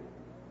lady,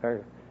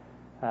 very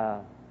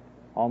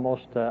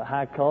almost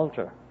high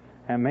culture.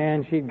 And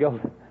man, she'd go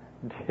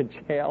to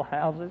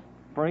jailhouses,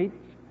 preach.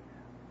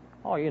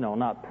 Oh,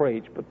 not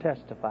preach, but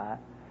testify.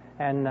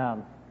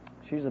 And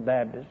she's a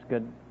Baptist,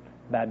 good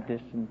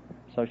Baptist, and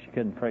so she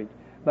couldn't preach.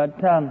 But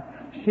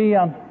she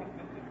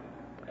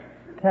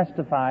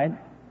testified.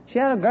 She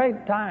had a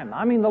great time.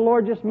 I mean, the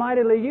Lord just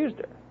mightily used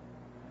her.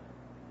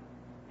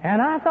 And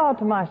I thought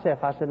to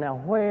myself, I said, now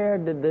where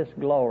did this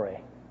glory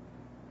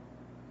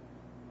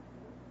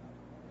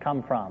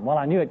come from? Well,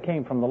 I knew it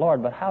came from the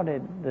Lord, but how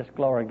did this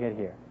glory get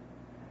here?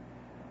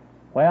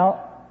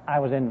 Well, I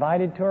was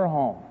invited to her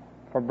home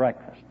for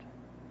breakfast.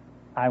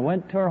 I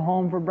went to her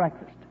home for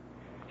breakfast.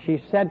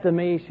 She said to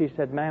me, she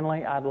said,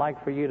 Manley, I'd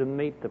like for you to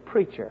meet the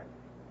preacher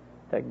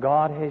that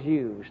God has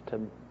used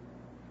to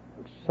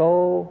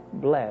so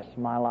bless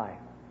my life.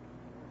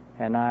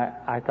 And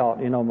I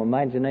thought, my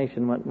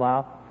imagination went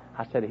wild.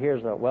 I said,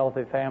 here's a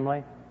wealthy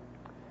family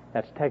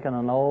that's taken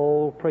an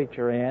old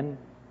preacher in,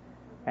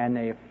 and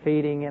they're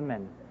feeding him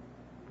and,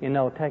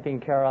 taking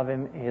care of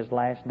him his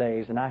last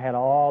days. And I had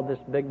all this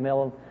big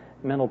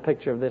mental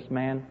picture of this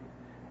man.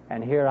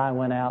 And here I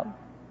went out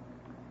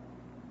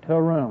to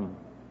a room,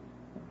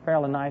 a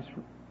fairly nice,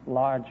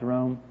 large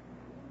room.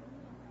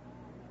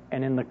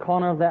 And in the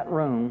corner of that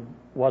room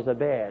was a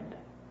bed.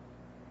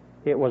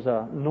 It was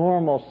a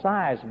normal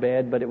size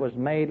bed, but it was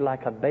made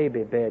like a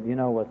baby bed,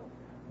 with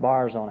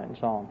bars on it and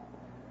so on.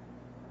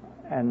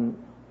 And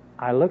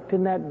I looked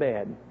in that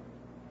bed,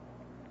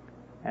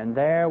 and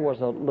there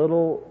was a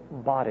little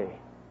body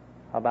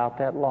about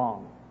that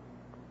long.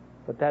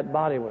 But that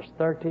body was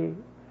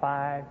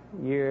 35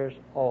 years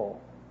old.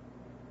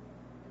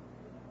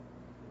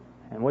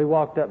 And we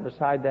walked up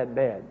beside that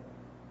bed,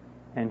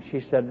 and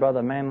she said,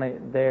 Brother Manley,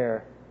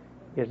 there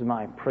is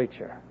my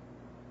preacher.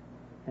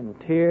 And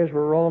tears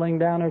were rolling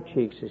down her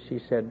cheeks as she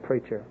said,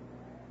 preacher.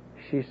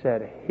 She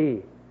said,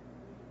 he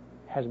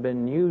has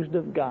been used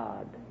of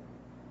God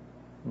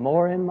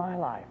more in my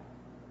life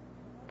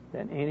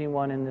than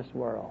anyone in this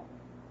world.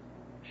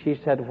 She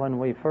said, when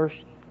we first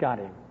got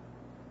him,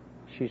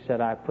 she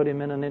said, I put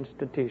him in an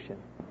institution.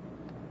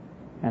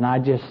 And I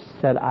just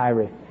said, I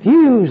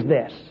refuse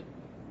this.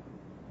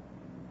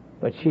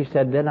 But she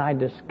said, then I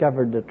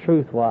discovered the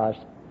truth was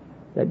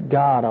that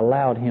God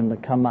allowed him to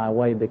come my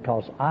way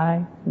because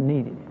I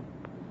needed him.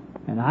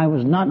 And I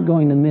was not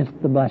going to miss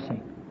the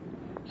blessing.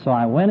 So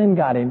I went and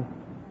got him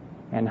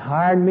and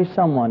hired me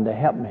someone to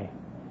help me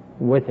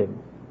with him.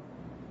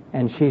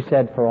 And she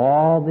said, for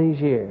all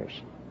these years,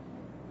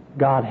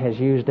 God has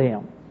used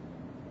him.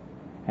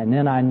 And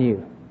then I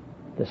knew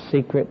the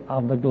secret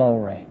of the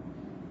glory.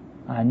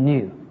 I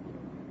knew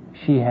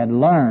she had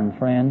learned,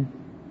 friend,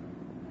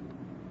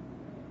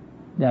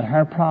 that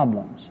her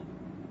problems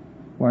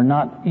were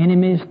not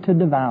enemies to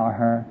devour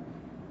her,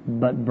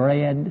 but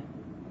bread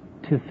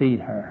to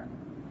feed her.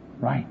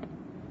 Right.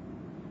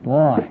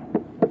 Boy.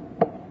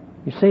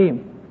 You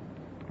see,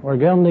 we're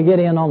going to get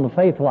in on the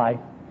faith life.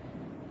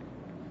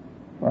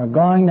 We're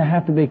going to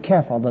have to be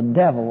careful. The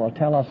devil will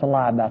tell us a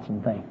lie about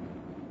some things.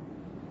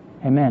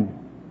 Amen.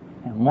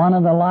 And one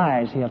of the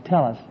lies he'll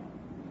tell us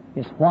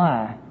is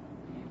why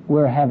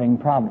we're having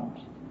problems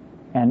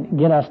and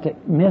get us to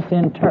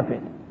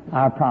misinterpret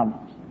our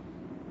problems.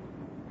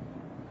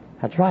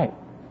 That's right.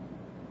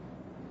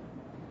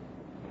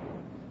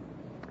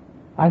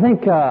 I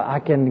think I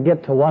can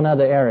get to one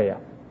other area.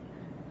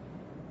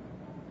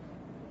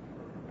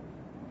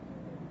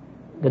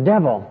 The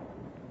devil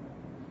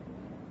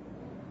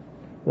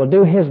will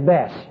do his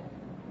best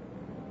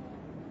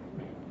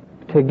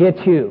to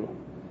get you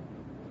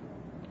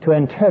to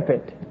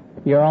interpret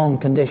your own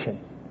condition.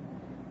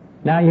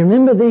 Now, you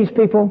remember these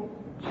people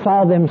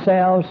saw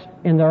themselves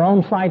in their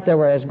own sight they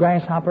were as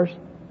grasshoppers,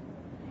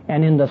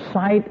 and in the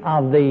sight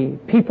of the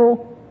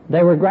people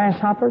they were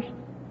grasshoppers?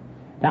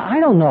 Now,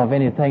 I don't know of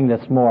anything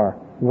that's more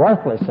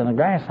worthless than a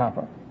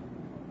grasshopper.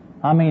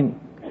 I mean,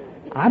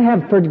 I'd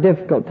have a pretty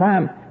difficult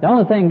time. The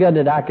only thing good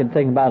that I could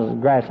think about is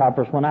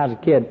grasshoppers. When I was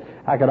a kid,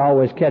 I could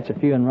always catch a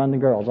few and run the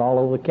girls all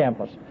over the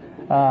campus,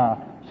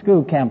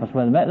 school campus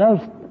with them. Those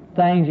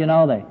things, you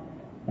know,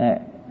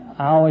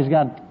 I always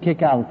got a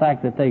kick out of the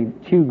fact that they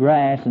chew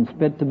grass and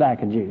spit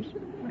tobacco juice.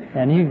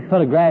 And you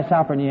put a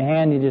grasshopper in your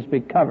hand, you just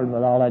be covered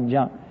with all that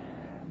junk.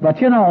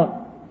 But you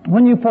know,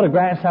 when you put a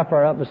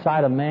grasshopper up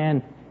beside a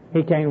man,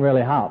 he can't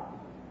really hop.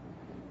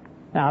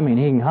 Now, I mean,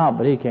 he can hop,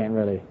 but he can't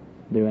really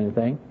do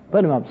anything.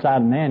 Put him up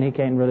beside a man, he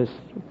can't really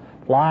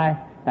fly.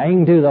 Now, he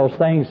can do those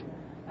things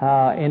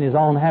in his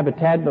own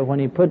habitat, but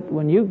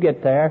when you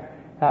get there,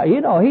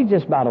 you know, he's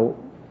just about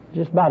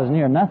as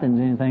near nothing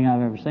as anything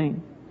I've ever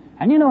seen.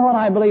 And you know what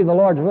I believe the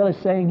Lord's really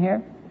saying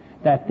here?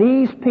 That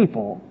these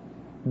people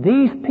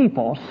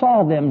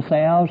saw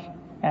themselves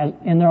as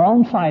in their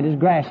own sight as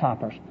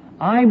grasshoppers.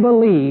 I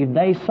believe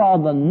they saw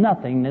the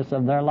nothingness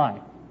of their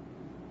life.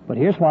 But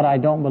here's what I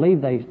don't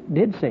believe they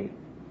did see.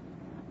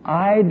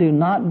 I do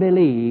not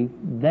believe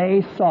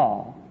they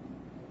saw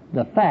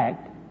the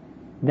fact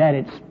that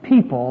it's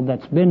people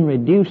that's been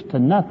reduced to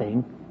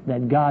nothing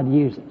that God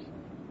uses.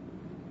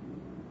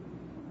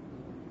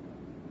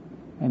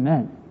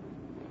 Amen.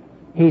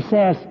 He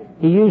says,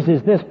 he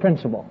uses this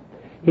principle.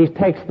 He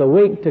takes the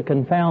weak to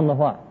confound the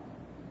what?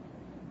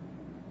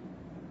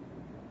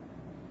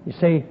 You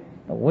see,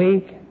 the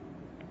weak,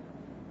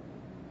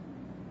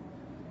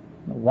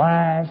 the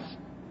wise,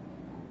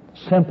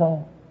 the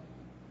simple,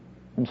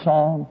 and so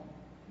on.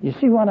 You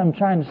see what I'm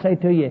trying to say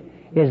to you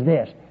is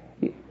this.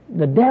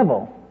 The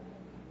devil,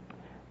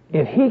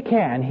 if he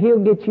can, he'll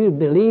get you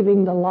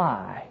believing the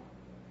lie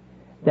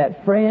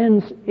that,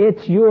 friends,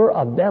 it's your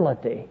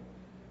ability.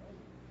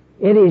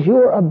 It is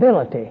your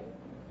ability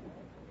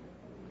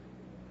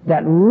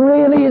that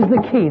really is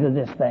the key to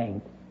this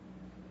thing.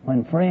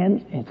 When,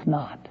 friends, it's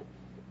not.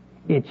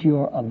 It's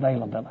your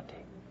availability.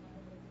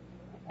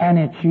 And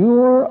it's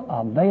your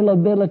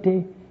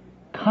availability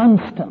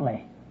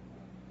constantly.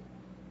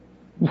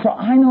 And so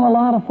I know a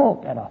lot of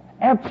folk that are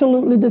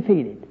absolutely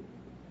defeated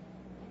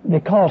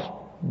because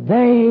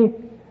they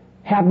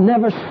have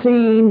never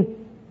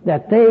seen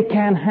that they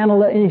can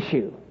handle an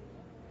issue.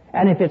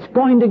 And if it's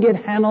going to get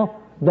handled,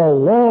 the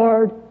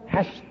Lord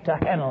has to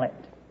handle it.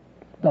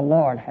 The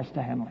Lord has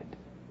to handle it.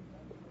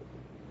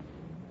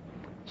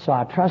 So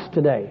I trust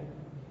today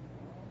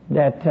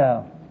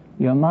that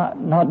you'll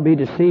not be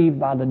deceived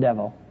by the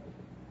devil,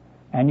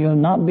 and you'll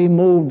not be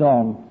moved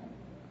on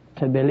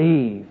to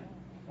believe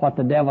what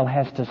the devil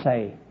has to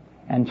say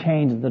and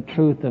change the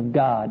truth of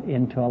God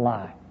into a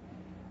lie.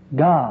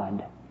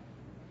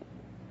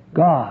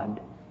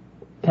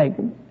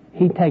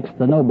 He takes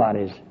the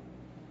nobodies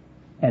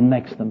and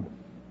makes them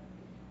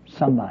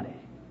somebody.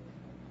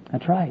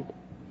 That's right.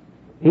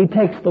 He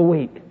takes the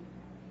weak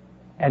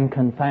and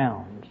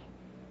confounds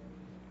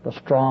the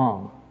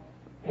strong.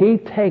 He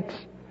takes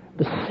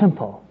the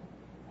simple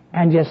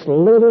and just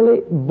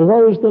literally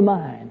blows the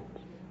minds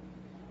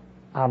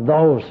of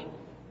those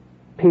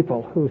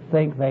people who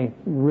think they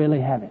really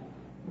have it.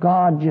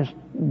 God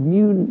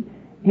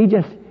He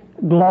just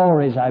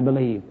glories, I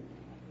believe,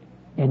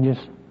 in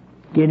just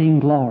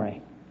getting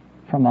glory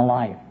from a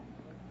life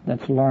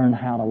that's learned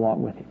how to walk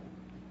with Him.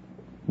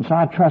 And so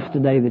I trust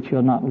today that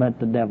you'll not let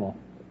the devil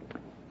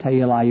tell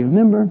you a lie. You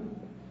remember,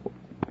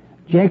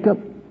 Jacob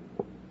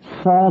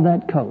saw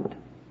that coat.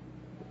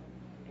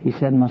 He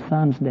said, my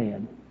son's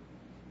dead.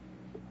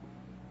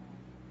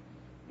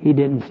 He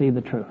didn't see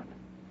the truth.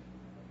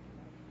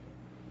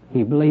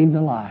 He believed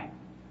the lie.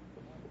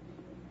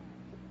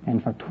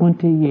 And for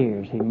 20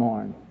 years he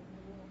mourned.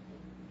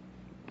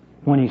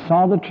 When he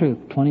saw the truth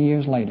 20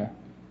 years later,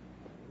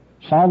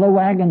 saw the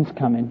wagons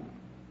coming,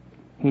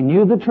 he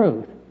knew the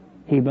truth,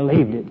 he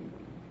believed it,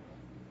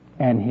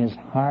 and his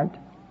heart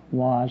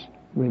was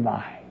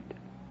revived.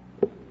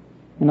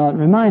 You know, it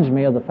reminds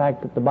me of the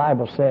fact that the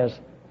Bible says,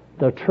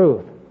 the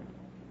truth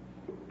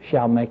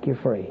shall make you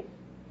free.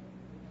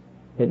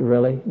 It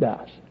really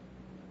does.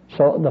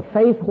 So the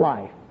faith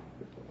life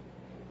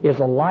is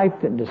a life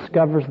that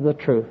discovers the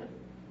truth.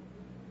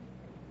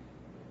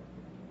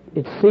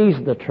 It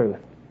sees the truth.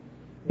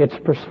 It's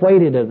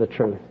persuaded of the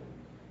truth.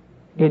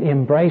 It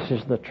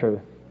embraces the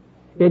truth.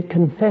 It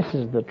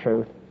confesses the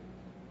truth.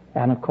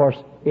 And of course,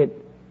 it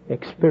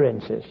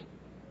experiences.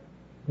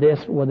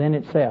 This within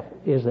itself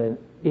is a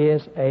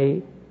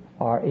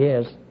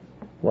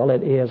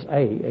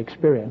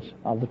experience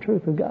of the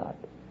truth of God.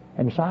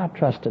 And so I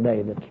trust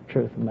today that the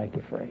truth will make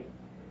you free.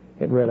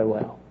 It really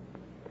will.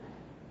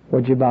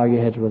 Would you bow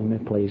your heads with me,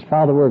 please?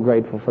 Father, we're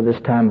grateful for this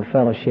time of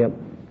fellowship.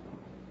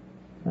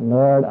 And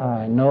Lord,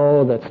 I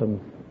know that some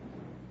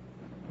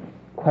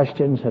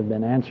questions have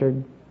been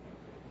answered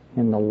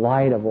in the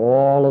light of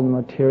all of the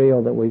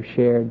material that we've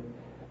shared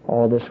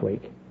all this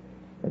week.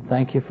 And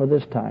thank you for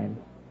this time.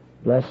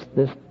 Bless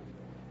this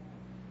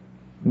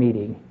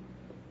meeting.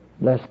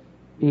 Bless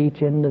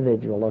each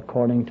individual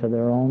according to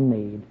their own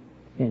need.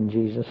 In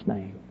Jesus'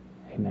 name,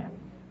 amen.